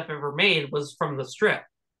Popeye stuff ever made was from the strip.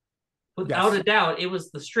 Without Yes. a doubt, it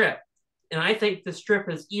was the strip. And I think the strip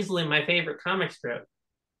is easily my favorite comic strip.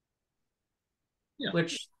 Yeah.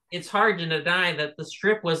 Which it's hard to deny that the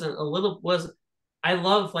strip wasn't a little was I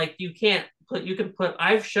love like you can put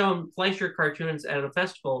I've shown Fleischer cartoons at a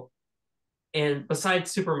festival and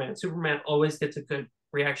besides Superman always gets a good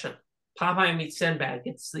reaction. Popeye meets Sinbad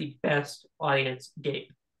gets the best audience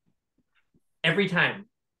gape every time.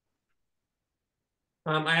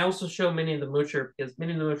 I also show Minnie the Moocher because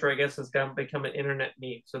Minnie the Moocher, I guess, has become an internet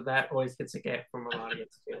meme, so that always gets a gap from an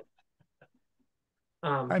audience too.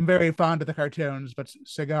 I'm very fond of the cartoons, but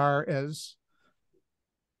Cigar is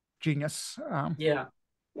genius. Yeah.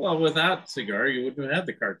 Well, without Cigar, you wouldn't have had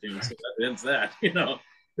the cartoon, so that ends that.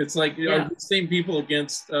 It's like Yeah. the same people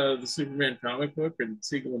against the Superman comic book and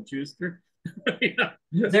Siegel and Schuster.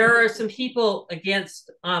 There are some people against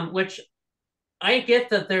which I get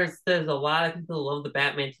that there's a lot of people who love the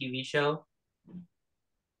Batman TV show,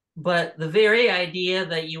 but the very idea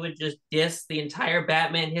that you would just diss the entire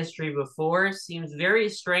Batman history before seems very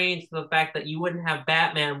strange for the fact that you wouldn't have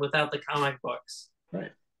Batman without the comic books.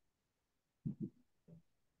 Right.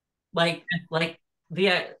 Like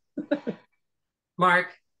the Mark,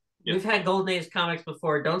 Yeah. we've had Golden Age comics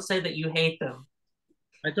before. Don't say that you hate them.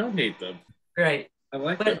 I don't hate them. Right. I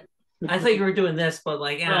like But them. I thought you were doing this, but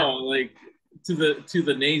like, yeah. No, like to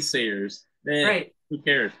the naysayers. Right. Who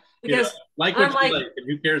cares? Because like what I'm you like, like, and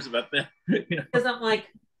who cares about that? because I'm like,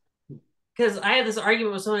 because I had this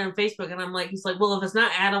argument with someone on Facebook, and I'm like, he's like, well, if it's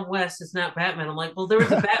not Adam West, it's not Batman. I'm like, well, there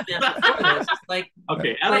was a Batman before this. Like,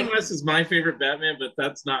 okay, Adam West is my favorite Batman, but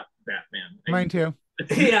that's not Batman. Mine too.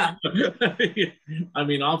 Yeah. I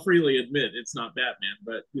mean, I'll freely admit it's not Batman,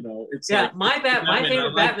 but it's yeah. like My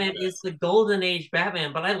favorite like Batman is the Golden Age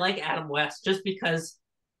Batman, but I like Adam West just because.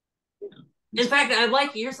 In fact,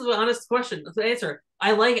 here's the honest question, the answer.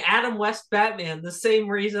 I like Adam West Batman the same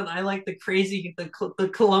reason I like the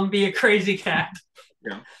Columbia Crazy Cat.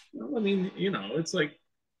 Yeah. Well, I mean, it's like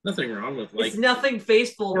nothing wrong with it's nothing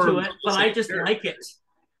faithful to it, but I just like it.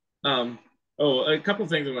 A couple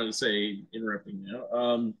things I wanted to say, interrupting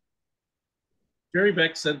now. Jerry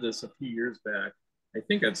Beck said this a few years back, I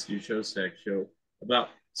think at Stu Showstack's show, about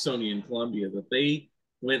Sony and Columbia, that they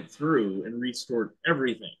went through and restored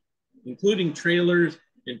everything, including trailers,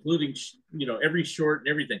 including every short and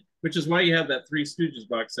everything, which is why you have that Three Stooges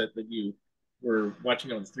box set that you were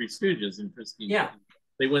watching on the Three Stooges in Christine. Yeah.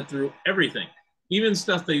 They went through everything, even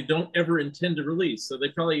stuff they don't ever intend to release. So they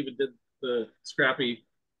probably even did the Scrappy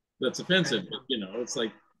that's offensive, but it's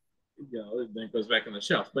like, then it goes back on the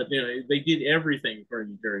shelf. But they did everything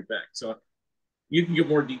according to Jerry Beck. So you can get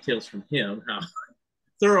more details from him how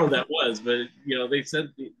thorough that was. But they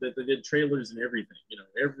said that they did trailers and everything.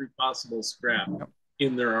 Every possible scrap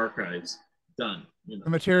in their archives done. The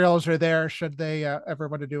materials are there should they ever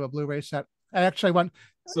want to do a Blu-ray set. I actually want.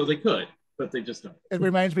 So they could, but they just don't. It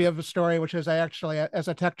reminds me of a story, which is I actually, as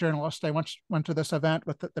a tech journalist, I once went to this event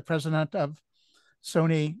with the president of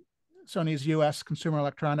Sony's U.S. Consumer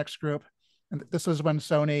Electronics Group, and this is when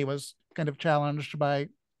Sony was kind of challenged by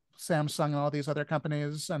Samsung and all these other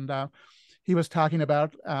companies, and he was talking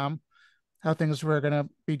about how things were going to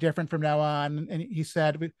be different from now on, and he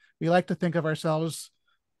said we like to think of ourselves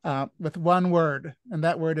with one word, and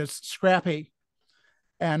that word is scrappy.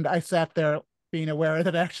 And I sat there being aware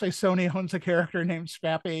that actually Sony owns a character named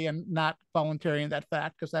Scrappy and not volunteering that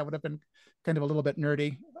fact, because that would have been kind of a little bit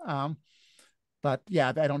nerdy. But yeah,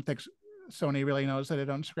 I don't think Sony really knows that it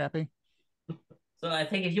owns Scrappy. So I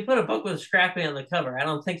think if you put a book with Scrappy on the cover, I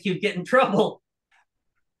don't think you'd get in trouble.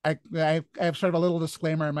 I have sort of a little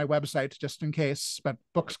disclaimer on my website just in case, but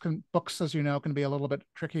books, as you know, can be a little bit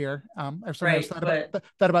trickier. I've sometimes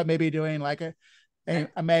thought about maybe doing like a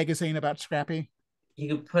magazine about Scrappy. You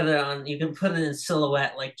can put it on. You can put it in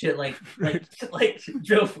silhouette, like Joe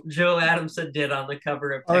Adamson did on the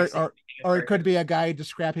cover of Texas. Or it could be a guide to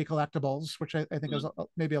Scrappy collectibles, which I think is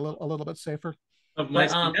maybe a little bit safer.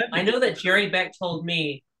 But I know that Jerry Beck told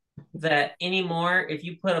me that anymore, if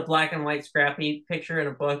you put a black and white Scrappy picture in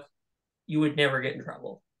a book, you would never get in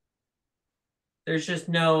trouble. There's just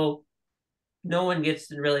no one gets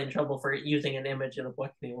really in trouble for using an image in a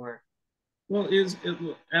book anymore. Well,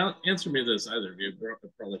 answer me this, either of you,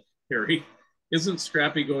 probably Harry. Isn't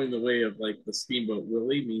Scrappy going the way of like the Steamboat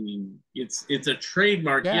Willie? Meaning it's a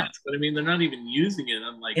trademark, Yeah, yes, but I mean they're not even using it.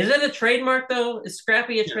 I'm like, Is it a trademark though? Is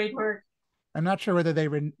Scrappy a yeah. trademark? I'm not sure whether they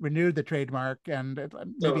renewed the trademark, and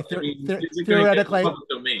maybe So I mean, is it going to get theoretically. public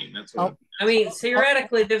domain? That's what Oh, I'm I asking. mean,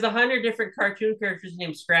 theoretically, there's 100 different cartoon characters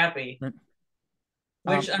named Scrappy,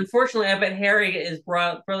 which um, unfortunately, I bet Harry is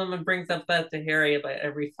brought. Perlman brings up that to Harry about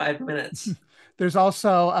every 5 minutes. there's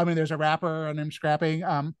also, I mean, there's a rapper named Scrappy,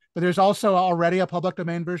 but there's also already a public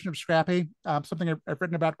domain version of Scrappy. Something I've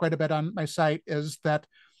written about quite a bit on my site is that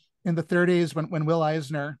in the 30s, when Will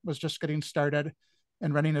Eisner was just getting started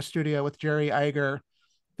and running a studio with Jerry Iger,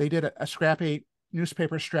 they did a Scrappy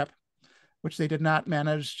newspaper strip, which they did not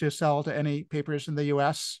manage to sell to any papers in the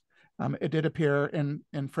US. It did appear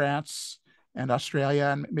in France and Australia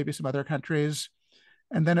and maybe some other countries.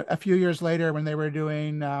 And then a few years later, when they were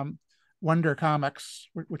doing Wonder Comics,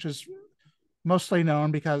 which is mostly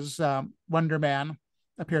known because Wonder Man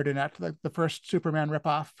appeared in it, the first Superman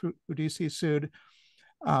ripoff who DC sued.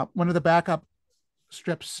 One of the backup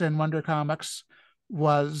strips in Wonder Comics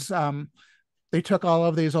was they took all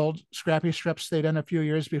of these old Scrappy strips they'd done a few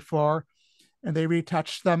years before and they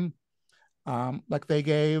retouched them. Like they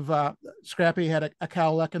gave Scrappy had a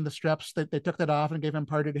cowlick in the strips. They took that off and gave him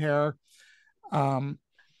parted hair. Um,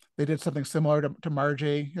 they did something similar to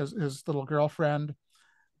Margie, his little girlfriend,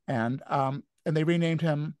 and they renamed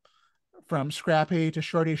him from Scrappy to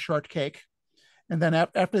Shorty Shortcake. And then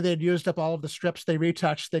after they'd used up all of the strips they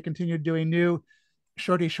retouched, they continued doing new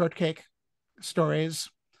Shorty Shortcake stories,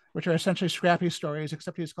 which are essentially Scrappy stories,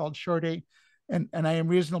 except he's called Shorty. And I am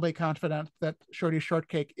reasonably confident that Shorty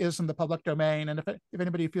Shortcake is in the public domain. And if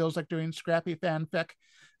anybody feels like doing Scrappy fanfic,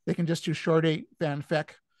 they can just do Shorty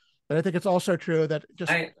fanfic. But I think it's also true that just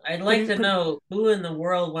I'd like to know who in the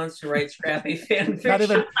world wants to write Scrappy fan not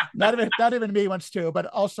fiction. not even me wants to, but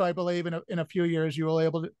also I believe in a few years you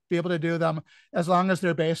will be able to do them as long as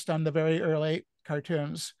they're based on the very early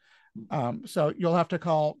cartoons. So you'll have to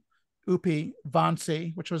call Oopie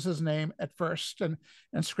Vonsey, which was his name at first, and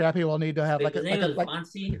Scrappy will need to have Wait, his name was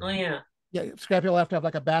Vonsey? Oh yeah. Yeah, Scrappy will have to have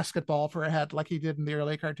like a basketball for a head, like he did in the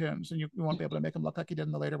early cartoons, and you won't be able to make him look like he did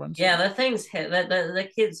in the later ones. Yeah, that thing's head.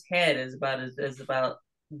 That kid's head is about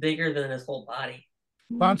bigger than his whole body.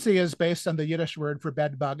 Vonsey is based on the Yiddish word for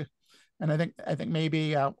bed bug, and I think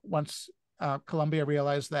maybe once Columbia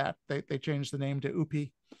realized that they changed the name to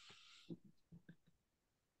Oopie.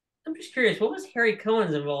 I'm just curious, what was Harry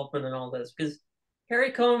Cohen's involvement in all this? Because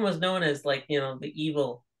Harry Cohen was known as like the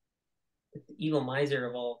evil miser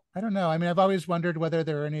of all. I don't know. I mean, I've always wondered whether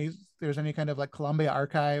there's any kind of like Columbia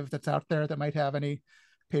archive that's out there that might have any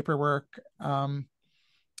paperwork.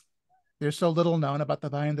 There's so little known about the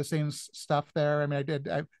behind the scenes stuff there. I mean,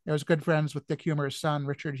 I was good friends with Dick Humer's son,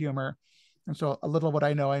 Richard Humer. And so a little what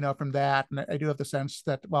I know from that. And I do have the sense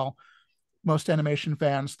that, well, most animation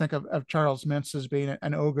fans think of Charles Mintz as being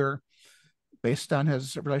an ogre based on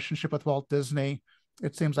his relationship with Walt Disney.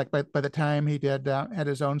 It seems like by the time he had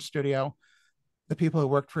his own studio, the people who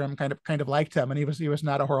worked for him kind of liked him, and he was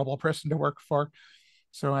not a horrible person to work for.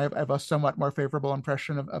 So I have a somewhat more favorable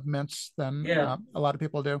impression of Mintz than a lot of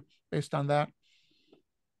people do based on that.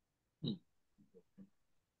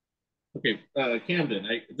 Okay,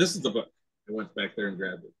 Kamden, this is the book. I went back there and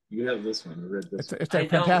grabbed it. You have this one. I read this. It's a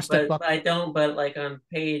fantastic book. I don't, but like on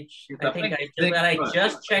page, I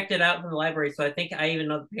just checked it out from the library, so I think I even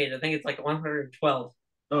know the page. I think it's like 112.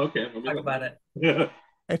 Oh, okay. Talk about it.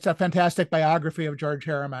 It's a fantastic biography of George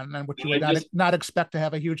Harriman, and which you would not expect to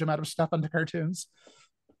have a huge amount of stuff on the cartoons.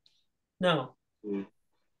 No.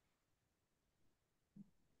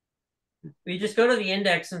 You just go to the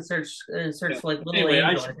index and search like little anyway,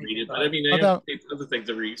 angel. I should read it, but I mean, I have other things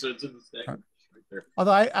to read, so it's in the stack right there.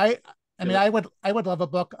 Although I mean, I would love a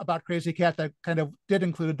book about Crazy Cat that kind of did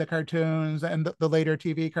include the cartoons and the later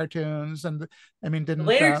TV cartoons, and I mean, didn't the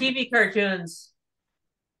later TV cartoons.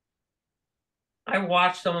 I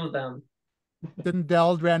watched some of them. Didn't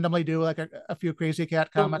Dell randomly do like a few Crazy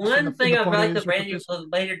Cat comics? The one thing about like the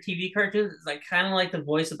later TV cartoons is I kind of like the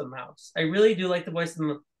voice of the mouse. I really do like the voice of the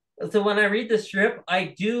mouse. So when I read the strip,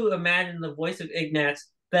 I do imagine the voice of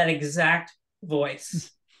Ignatz, that exact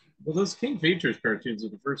voice. Well, those King Features cartoons are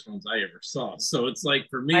the first ones I ever saw. So it's like,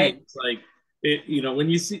 for me, it's like, when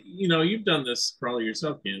you see, you've done this probably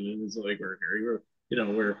yourself, Ken, it's like,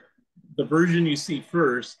 where the version you see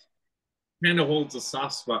first kind of holds a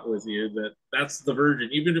soft spot with you, that's the version,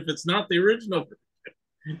 even if it's not the original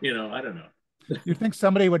version. I don't know. You'd think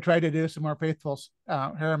somebody would try to do some more faithful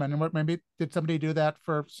Harriman, and maybe did somebody do that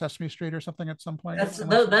for Sesame Street or something at some point? There's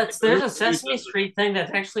a Sesame Street thing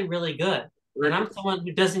that's actually really good. and I'm someone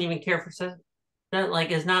who doesn't even care for that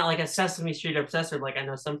like is not like a Sesame Street obsessor like I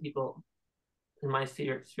know some people in my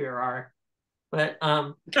sphere are. But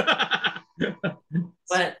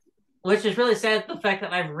but which is really sad the fact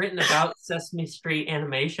that I've written about Sesame Street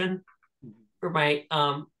animation for my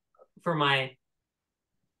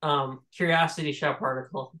Curiosity Shop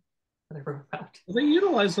article that I wrote about. Well, they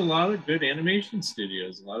utilize a lot of good animation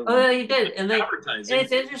studios. A lot of Oh, yeah, he did, and advertising.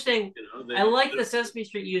 it's interesting. I like the Sesame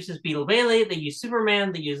Street uses Beetle Bailey. They use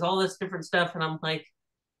Superman. They use all this different stuff, and I'm like,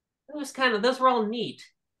 those were all neat.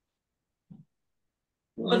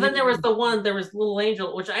 Well, But then there was Little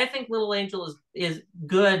Angel, which I think Little Angel is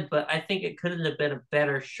good, but I think it couldn't have been a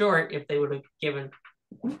better short if they would have given.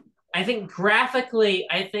 I think graphically,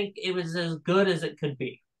 I think it was as good as it could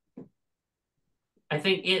be. I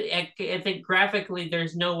think graphically,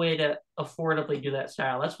 there's no way to affordably do that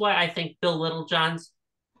style. That's why I think Bill Littlejohn's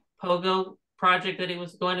Pogo project that he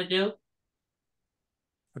was going to do,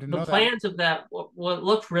 I didn't the know plans of that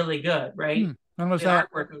looked really good, right? When was that?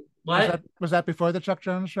 Artwork. What? Was that before the Chuck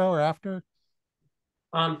Jones show or after?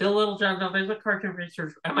 Bill Littlejohn. No, there's a cartoon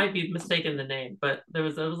research. I might be mistaken the name, but it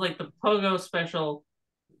was like the Pogo special.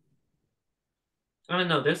 I don't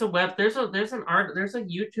know. There's a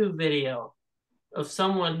YouTube video of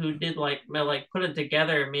someone who did like put it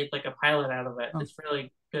together and made like a pilot out of it. It's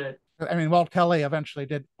really good. I mean, Walt Kelly eventually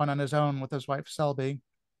did one on his own with his wife Selby,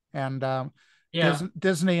 and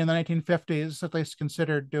Disney in the 1950s at least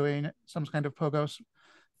considered doing some kind of Pogo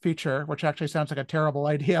feature, which actually sounds like a terrible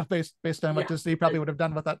idea based on what Disney probably would have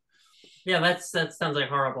done with it. Yeah, that sounds like a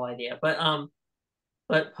horrible idea. But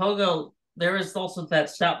Pogo, there is also that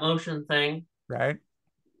stop motion thing, right?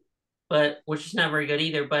 But which is not very good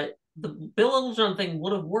either. But the Bill Littlejohn thing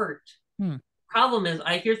would have worked. Problem is,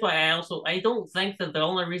 here's why I don't think that the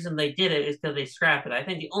only reason they did it is because they scrapped it. I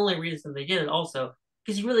think the only reason they did it also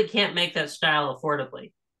because you really can't make that style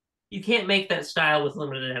affordably. You can't make that style with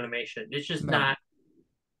limited animation. It's just not.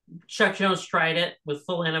 Chuck Jones tried it with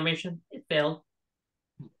full animation. It failed.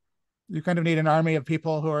 You kind of need an army of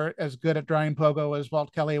people who are as good at drawing Pogo as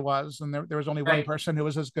Walt Kelly was, and there was only one person who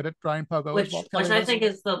was as good at drawing Pogo as Walt Kelly was. Which I think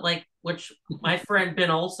is which my friend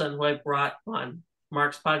Ben Olson, who I brought on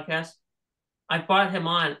Mark's podcast, I brought him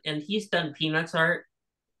on, and he's done Peanuts art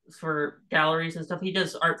for galleries and stuff. He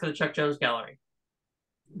does art for the Chuck Jones Gallery.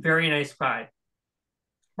 Very nice guy.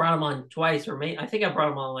 Brought him on twice, or maybe I think I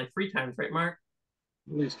brought him on like 3 times, right, Mark?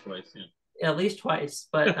 At least twice, yeah. At least twice,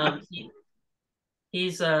 but he's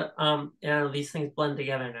these things blend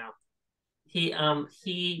together now.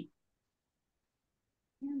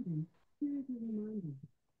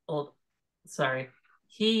 Sorry.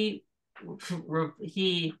 He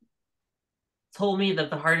told me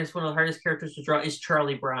that one of the hardest characters to draw is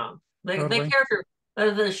Charlie Brown. The character,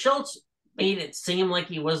 the Schultz made it seem like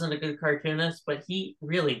he wasn't a good cartoonist, but he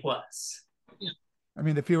really was. Yeah. I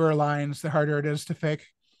mean, the fewer lines, the harder it is to fake.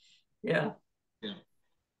 Yeah. Yeah.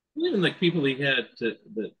 Even like people he had that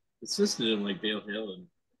assisted him, like Dale Hill and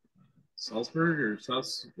Salzburg or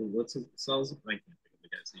what's it? Salzburg? I can't think of the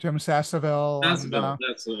guy's name. Jim Sasseville.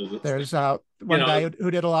 There's one guy who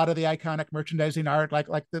did a lot of the iconic merchandising art, like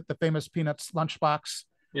the famous Peanuts lunchbox.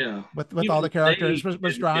 Yeah. With all the characters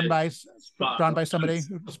was drawn by somebody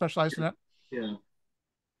who specialized in it. Yeah.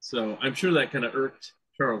 So I'm sure that kind of irked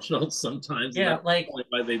Charles Schultz sometimes. Yeah, like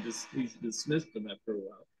why he's dismissed him after a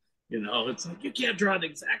while. It's like you can't draw it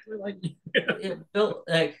exactly like me. Bill,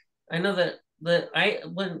 I know that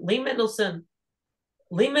when Lee Mendelson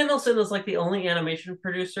is like the only animation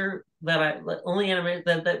producer that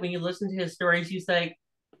when you listen to his stories, he's like,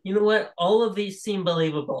 you know what? All of these seem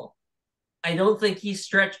believable. I don't think he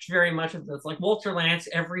stretched very much of this. Like Walter Lantz,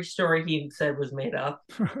 every story he said was made up.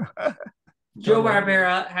 Joe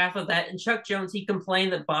Barbera, half of that, and Chuck Jones, he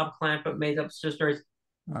complained that Bob Clampett made up stories.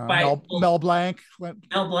 Mel Blanc.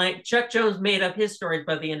 Chuck Jones made up his stories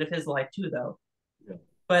by the end of his life too, though. Yeah.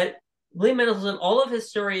 But Lee Mendelson, all of his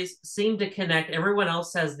stories seem to connect. Everyone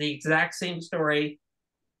else has the exact same story,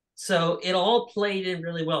 so it all played in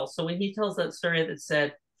really well. So when he tells that story that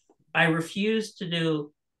said, "I refuse to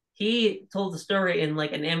do," he told the story in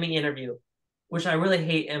like an Emmy interview, which I really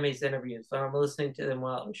hate Emmy's interviews. So I'm listening to them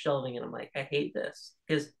while I'm shelving, and I'm like, I hate this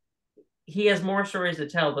because he has more stories to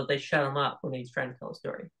tell, but they shut him up when he's trying to tell a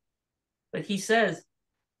story. But he says,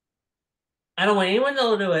 I don't want anyone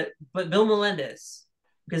to do it but Bill Melendez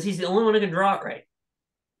because he's the only one who can draw it right.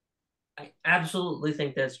 I absolutely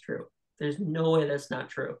think that's true. There's no way that's not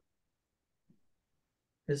true.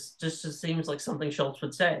 This just seems like something Schultz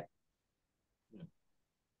would say.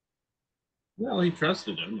 Well, he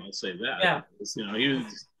trusted him. I'll say that. Yeah.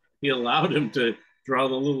 He allowed him to draw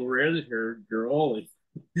the little red-haired girl.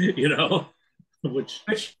 which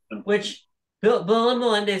which Bill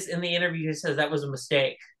Melendez in the interview says that was a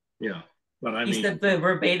mistake. yeah, but I He mean, said the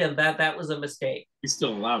verbatim that was a mistake. he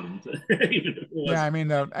still allowed him to, even if it Yeah, was. I mean,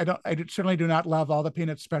 certainly do not love all the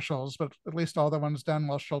Peanut specials, but at least all the ones done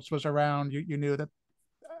while Schultz was around, you knew that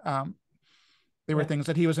um, they were Yeah. things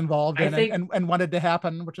that he was involved I in think and wanted to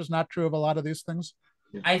happen, which is not true of a lot of these things.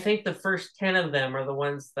 Yeah. I think the first 10 of them are the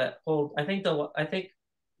ones that hold. I think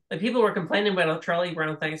the people were complaining about a Charlie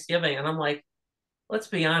Brown Thanksgiving, and I'm like, let's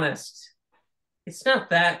be honest, it's not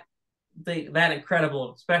that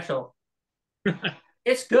incredible special.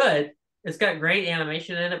 It's good. It's got great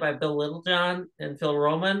animation in it by Bill Littlejohn and Phil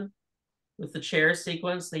Roman with the chair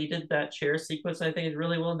sequence. They did that chair sequence, I think, is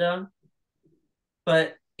really well done.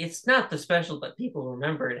 But it's not the special that people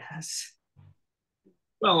remember it as.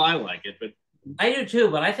 Well, I like it, but I do too,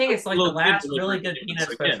 but I think it's a like the little kid last really delivered good Peanuts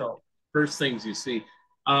Peanut again. special. First things you see.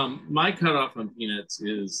 My cutoff on Peanuts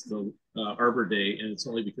is the Arbor Day, and it's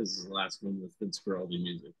only because it's the last one with Vince Guaraldi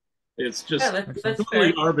music. It's just That's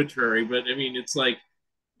totally fair. arbitrary, but I mean, it's like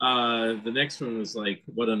the next one was like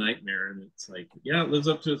What a Nightmare, and it's like, yeah, it lives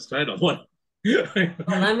up to its title. What? And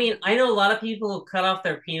I mean, I know a lot of people who cut off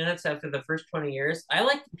their peanuts after the first 20 years. I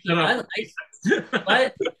like the peanut.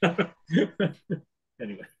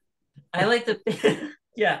 Anyway, I like the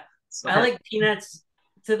yeah. I sorry. like peanuts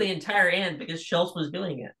to the entire end because Schultz was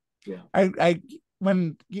doing it. Yeah. I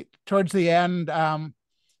when towards the end,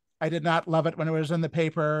 I did not love it when it was in the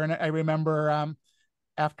paper, and I remember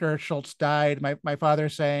after Schultz died, my father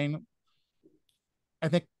saying, I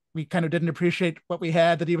think we kind of didn't appreciate what we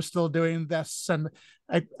had, that he was still doing this. And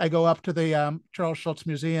I go up to the Charles Schultz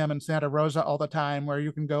Museum in Santa Rosa all the time, where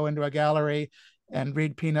you can go into a gallery and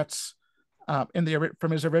read Peanuts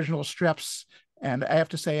from his original strips. And I have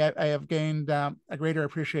to say, I have gained a greater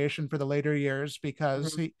appreciation for the later years,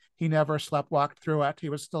 because Mhm. he never walked through it. He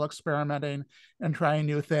was still experimenting and trying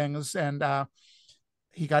new things. And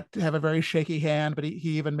he got to have a very shaky hand, but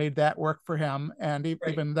he even made that work for him. And Right.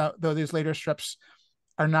 even though these later strips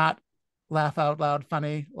are not laugh out loud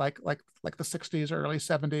funny like the 60s or early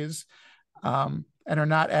 70s, and are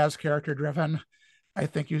not as character driven, I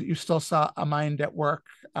think you still saw a mind at work.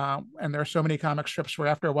 And there are so many comic strips where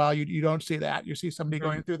after a while you don't see that. You see somebody Mhm.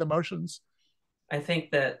 going through the motions. I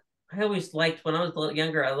think that I always liked when I was a little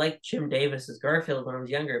younger. I liked Jim Davis as Garfield when I was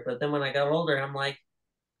younger, but then when I got older, I'm like,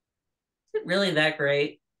 is it really that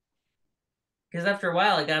great? Because after a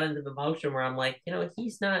while, I got into the motion where I'm like,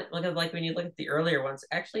 he's not like when you look at the earlier ones.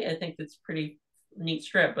 Actually, I think it's pretty neat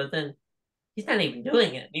strip, but then he's not even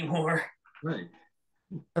doing it anymore. Right.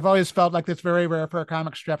 I've always felt like it's very rare for a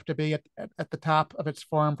comic strip to be at the top of its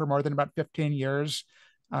form for more than about 15 years.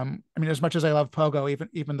 I mean, as much as I love Pogo,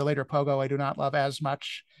 even the later Pogo, I do not love as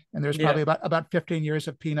much. And there's Yeah, probably about 15 years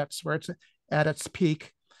of Peanuts where it's at its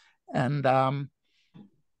peak. And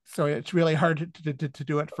so it's really hard to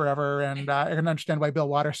do it forever. And I can understand why Bill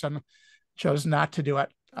Watterson chose not to do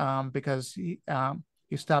it, because he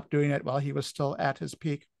stopped doing it while he was still at his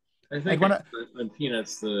peak. I I'd think want to on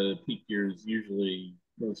Peanuts, the peak years usually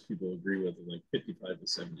most people agree with like 55 to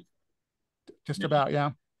 70. just Yeah. about,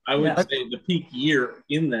 yeah. I would yeah. say the peak year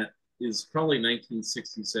in that is probably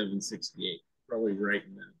 1967, 68, probably right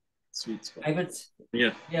in that sweet spot. I would,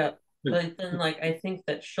 Yeah. yeah. But then, like, I think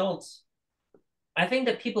that Schultz, I think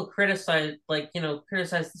that people criticize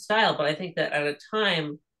the style, but I think that at a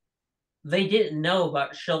time they didn't know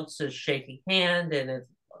about Schultz's shaky hand and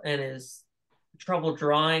his trouble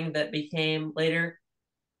drawing that became later.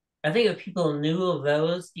 I think if people knew of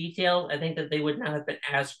those details, I think that they would not have been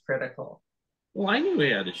as critical. Well, I knew he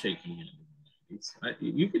had a shaky hand.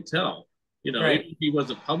 You could tell, even Right. if he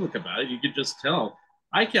wasn't public about it, you could just tell.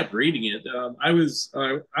 I kept reading it. I was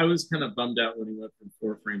kind of bummed out when he went from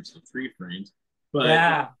 4 frames to 3 frames, but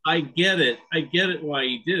Yeah. I get it. I get it why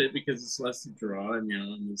he did it, because it's less to draw, and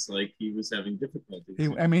it's like he was having difficulties.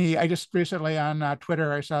 I just recently on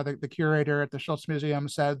Twitter, I saw the curator at the Schultz Museum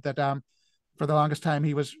said that for the longest time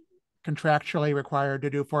he was contractually required to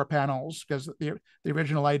do 4 panels, because the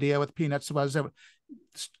original idea with Peanuts was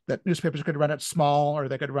that newspapers could run it small, or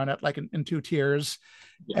they could run it like in 2 tiers.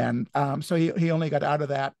 Yeah. And so he only got out of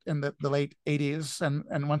that in the late 80s.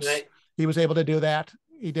 And once Right. he was able to do that,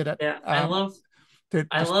 he did it Yeah. to I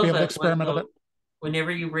just be love able to it experiment a bit. whenever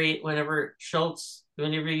you ever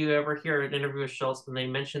hear an interview with Schultz and they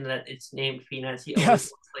mention that it's named Peanuts,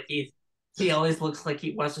 Yes, he always looks like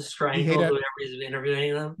he wants to he strangle hated. whoever is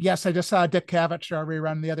interviewing them. Yes, I just saw Dick Cavett show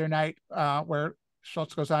rerun the other night, where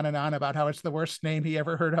Schultz goes on and on about how it's the worst name he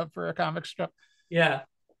ever heard of for a comic strip. Yeah.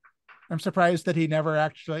 I'm surprised that he never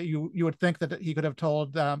actually. You would think that he could have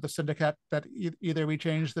told the syndicate that either we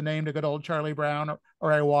change the name to good old Charlie Brown,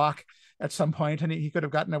 or I walk, at some point, and he could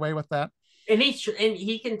have gotten away with that. And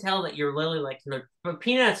he can tell that you're literally like, but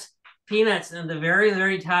peanuts in the very,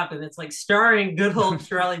 very top, and it's like starring good old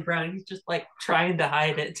Charlie Brown. He's just like trying to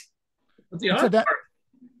hide it. But the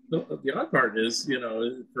odd part is,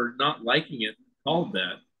 for not liking it called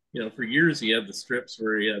that. For years he had the strips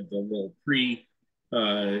where he had the little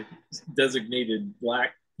designated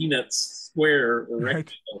black peanuts square or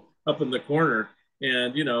rectangle up in the corner.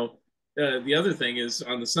 And, the other thing is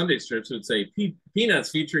on the Sunday strips, it would say Peanuts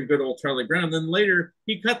featuring good old Charlie Brown. Then later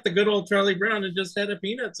he cut the good old Charlie Brown and just had a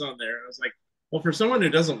Peanuts on there. I was like, well, for someone who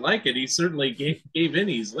doesn't like it, he certainly gave in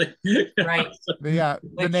easily. Right.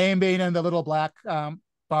 The name being in the little black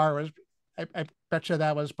bar was, I bet you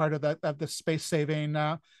that was part of the space saving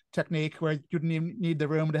technique, where you didn't even need the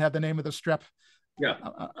room to have the name of the strip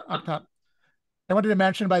up top. I wanted to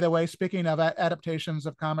mention, by the way, speaking of adaptations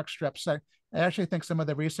of comic strips, I actually think some of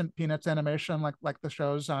the recent Peanuts animation, like the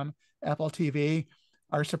shows on Apple TV,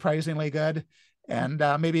 are surprisingly good, and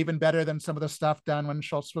maybe even better than some of the stuff done when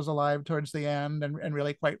Schultz was alive towards the end, and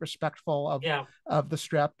really quite respectful of the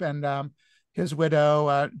strip. And his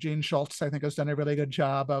widow, Jean Schultz, I think has done a really good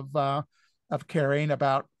job of caring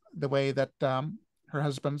about the way that her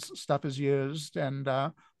husband's stuff is used, and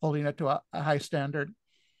holding it to a high standard.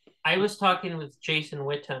 I was talking with Jason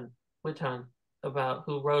Witton about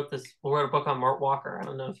who wrote a book on Mort Walker. I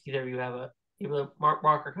don't know if either of you have a Mort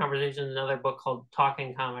Walker conversation, another book called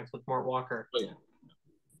Talking Comics with Mort Walker. Oh yeah.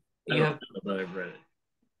 I don't know, but I've read it.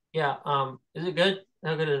 Yeah. Is it good?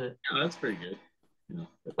 How good is it? Yeah, that's pretty good. Yeah.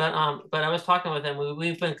 But I was talking with him.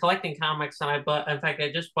 We've been collecting comics, and I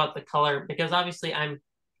just bought the color, because obviously I'm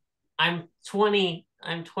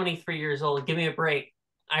 23 years old. Give me a break.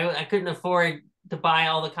 I couldn't afford to buy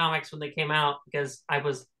all the comics when they came out, because I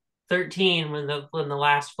was 13 when the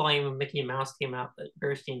last volume of Mickey Mouse came out that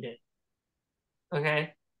Gerstein did.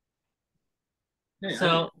 Okay. Hey,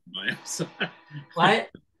 so I didn't buy them, what?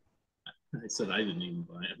 I said I didn't even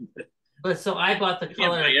buy them. But so I bought the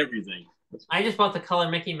color. Can't buy everything. I just bought the color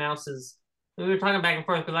Mickey Mouse's. We were talking back and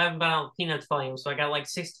forth because I haven't been on Peanuts volumes, so I got like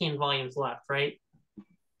 16 volumes left, right?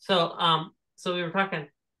 So we were talking,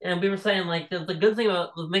 and we were saying like the good thing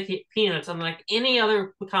about the Mickey Peanuts, unlike any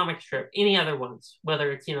other comic strip, any other ones,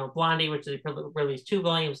 whether it's Blondie, which they released 2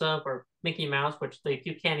 volumes of, or Mickey Mouse, which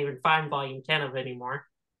you can't even find volume 10 of anymore.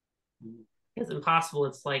 It's impossible.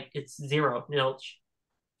 It's like it's zero nilch.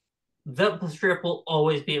 The strip will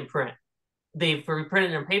always be in print. They've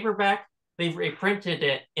reprinted it in paperback. They've reprinted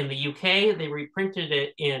it in the UK. They reprinted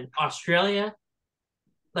it in Australia.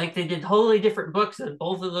 Like, they did totally different books in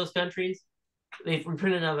both of those countries. They've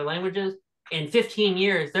reprinted in other languages. In 15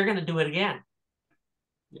 years, they're going to do it again.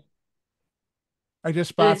 I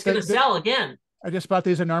just bought. It's going to sell again. I just bought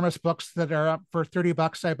these enormous books that are up for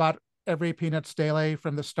 $30. I bought every Peanuts daily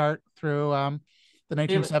from the start through the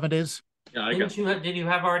 1970s. Yeah, did you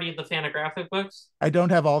have already the Fantagraphic books? I don't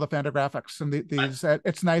have all the Fantagraphics, and these.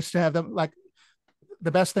 It's nice to have them. Like,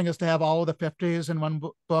 the best thing is to have all of the 50s in one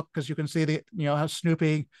book, because you can see how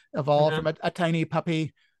Snoopy evolved from a tiny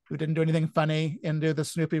puppy who didn't do anything funny into the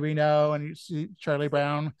Snoopy we know, and you see Charlie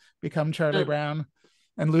Brown become Charlie Brown,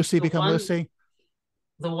 and Lucy become Lucy.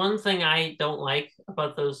 The one thing I don't like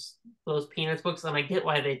about those Peanuts books, and I get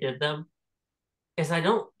why they did them, is I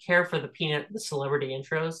don't care for the celebrity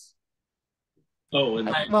intros. Oh, and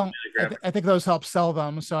I think those help sell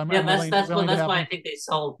them. So that's why I think they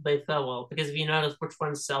sell well, because if you notice which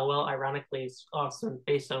ones sell well, ironically, it's often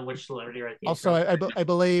based on which celebrity writes. Also, I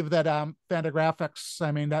believe that Fantagraphics.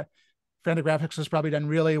 I mean, that Fantagraphics has probably done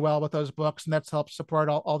really well with those books, and that's helped support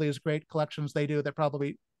all these great collections they do that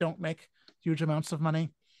probably don't make huge amounts of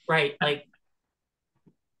money. Right. Like,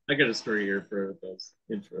 I got a story here for those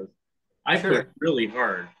intros. I put really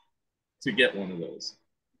hard to get one of those,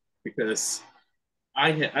 because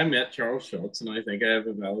I met Charles Schultz, and I think I have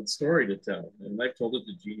a valid story to tell. And I've told it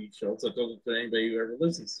to Jeannie Schultz. I've told it to anybody who ever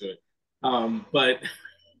listens to it. But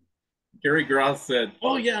Gary Groth said,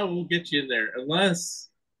 "Oh yeah, we'll get you in there, unless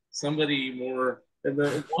somebody more." And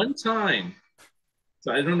the one time,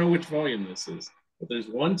 so I don't know which volume this is, but there's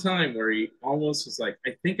one time where he almost was like,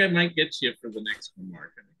 "I think I might get you for the next one,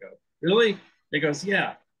 Mark." And I go, "Really?" He goes,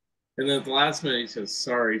 "Yeah." And then at the last minute, he says,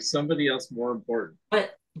 "Sorry, somebody else more important."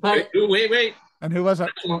 But wait. And who was it?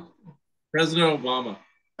 President Obama.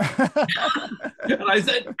 And I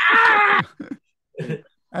said, "Ah!"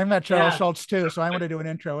 I met Charles Schultz too, so I want to do an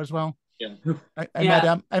intro as well. Yeah.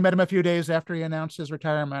 I met him a few days after he announced his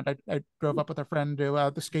retirement. I drove up with a friend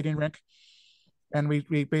to the skating rink, and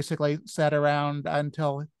we basically sat around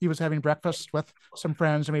until he was having breakfast with some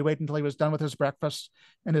friends, and we waited until he was done with his breakfast,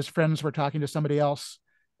 and his friends were talking to somebody else.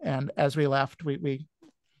 And as we left, we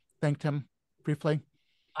thanked him briefly.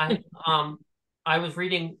 I was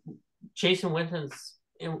reading Jason Winton's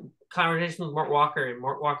conversation with Mort Walker, and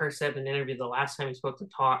Mort Walker said in an interview the last time he spoke to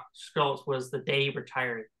Schultz was the day he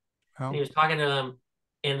retired. And he was talking to him,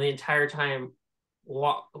 and the entire time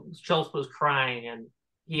Schultz was crying, and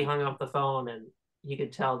he hung up the phone, and he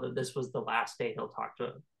could tell that this was the last day he'll talk to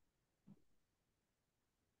him.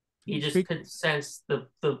 He just could sense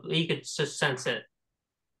he could just sense it.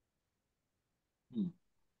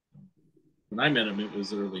 When I met him, it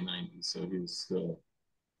was early 90s, so he was still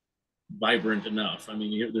vibrant enough. I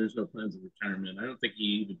mean, there's no plans of retirement. I don't think he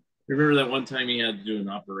even remember that one time he had to do an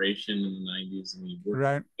operation in the 90s and he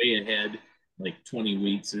worked way ahead, like 20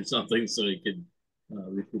 weeks or something, so he could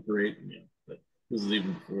recuperate. But this is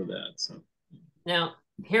even before that. So now,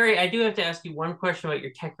 Harry, I do have to ask you one question about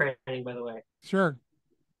your tech writing, by the way. Sure.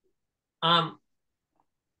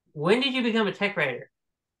 When did you become a tech writer?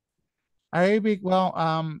 I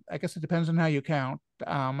guess it depends on how you count.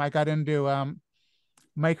 I got into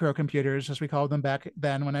microcomputers, as we called them back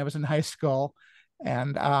then when I was in high school.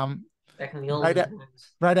 And back in the old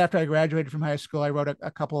times. Right after I graduated from high school, I wrote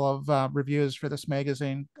a couple of reviews for this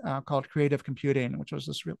magazine called Creative Computing, which was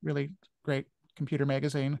this really great computer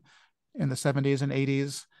magazine in the 70s and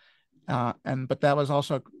 80s. But that was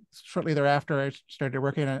also shortly thereafter, I started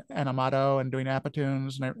working at Animato and doing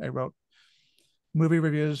Appatunes, and I wrote movie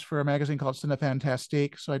reviews for a magazine called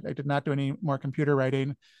Cinefantastique. So I did not do any more computer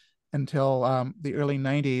writing until the early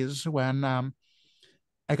 90s when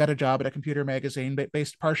I got a job at a computer magazine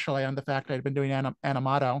based partially on the fact I'd been doing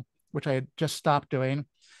Animato, which I had just stopped doing.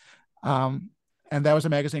 And that was a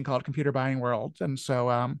magazine called Computer Buying World. And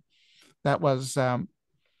so that was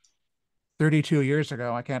 32 years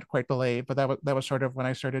ago. I can't quite believe, but that was sort of when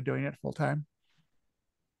I started doing it full time.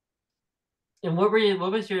 And what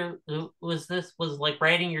was like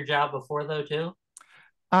writing your job before though too?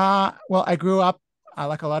 Well, I grew up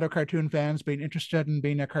like a lot of cartoon fans being interested in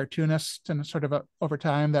being a cartoonist, and sort of over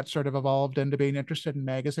time that sort of evolved into being interested in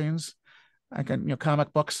magazines.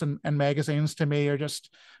 Comic books and magazines to me are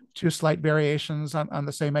just two slight variations on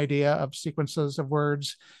the same idea of sequences of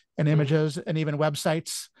words and images, and even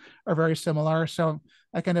websites are very similar. So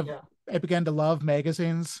I began to love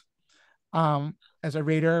magazines as a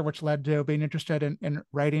reader, which led to being interested in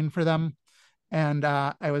writing for them. And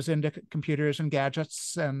I was into computers and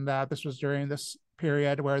gadgets, and this was during this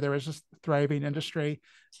period where there was this thriving industry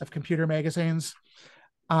of computer magazines.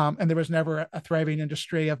 And there was never a thriving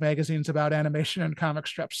industry of magazines about animation and comic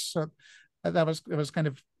strips. So it was kind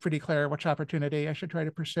of pretty clear which opportunity I should try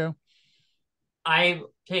to pursue. I'm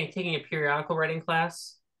taking a periodical writing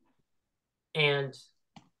class, and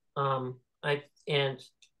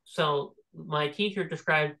so my teacher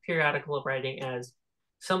described periodical writing as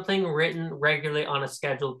something written regularly on a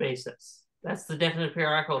scheduled basis. That's the definition of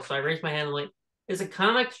periodical. So I raised my hand and like, is a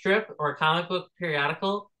comic strip or a comic book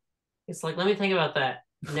periodical? It's like, let me think about that.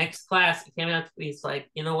 Next class, it came out to be, it's like,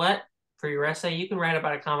 you know what? For your essay, you can write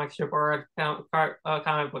about a comic strip or a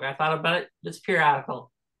comic book. I thought about it. It's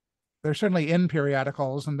periodical. They're certainly in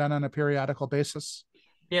periodicals and done on a periodical basis.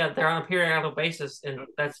 Yeah, they're on a periodical basis, and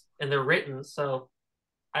they're written. So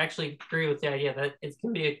I actually agree with the idea that it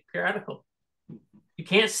can be a periodical. You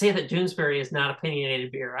can't say that Doonesbury is not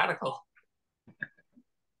opinionated periodical.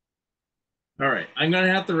 All right, I'm going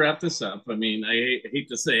to have to wrap this up. I mean, I hate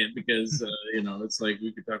to say it because, it's like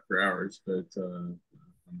we could talk for hours, but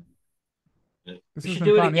we should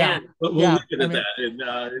do it again. Yeah. But we'll leave it at that. And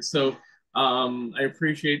I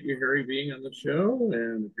appreciate you, Harry, being on the show.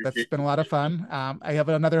 And that's been a lot of fun. I have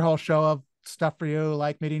another whole show of stuff for you,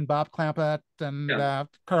 like meeting Bob Clampett and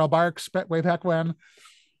Carl Barks way back when.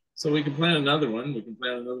 So we can plan another one. We can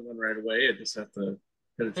plan another one right away. I just have to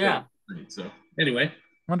cut it short. So anyway.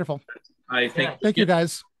 Wonderful. Thank you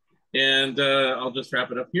guys. And I'll just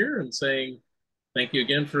wrap it up here and saying thank you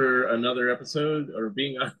again for another episode, or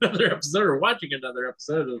being on another episode, or watching another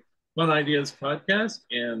episode of Fun Ideas Podcast.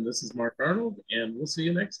 And this is Mark Arnold, and we'll see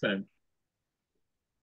you next time.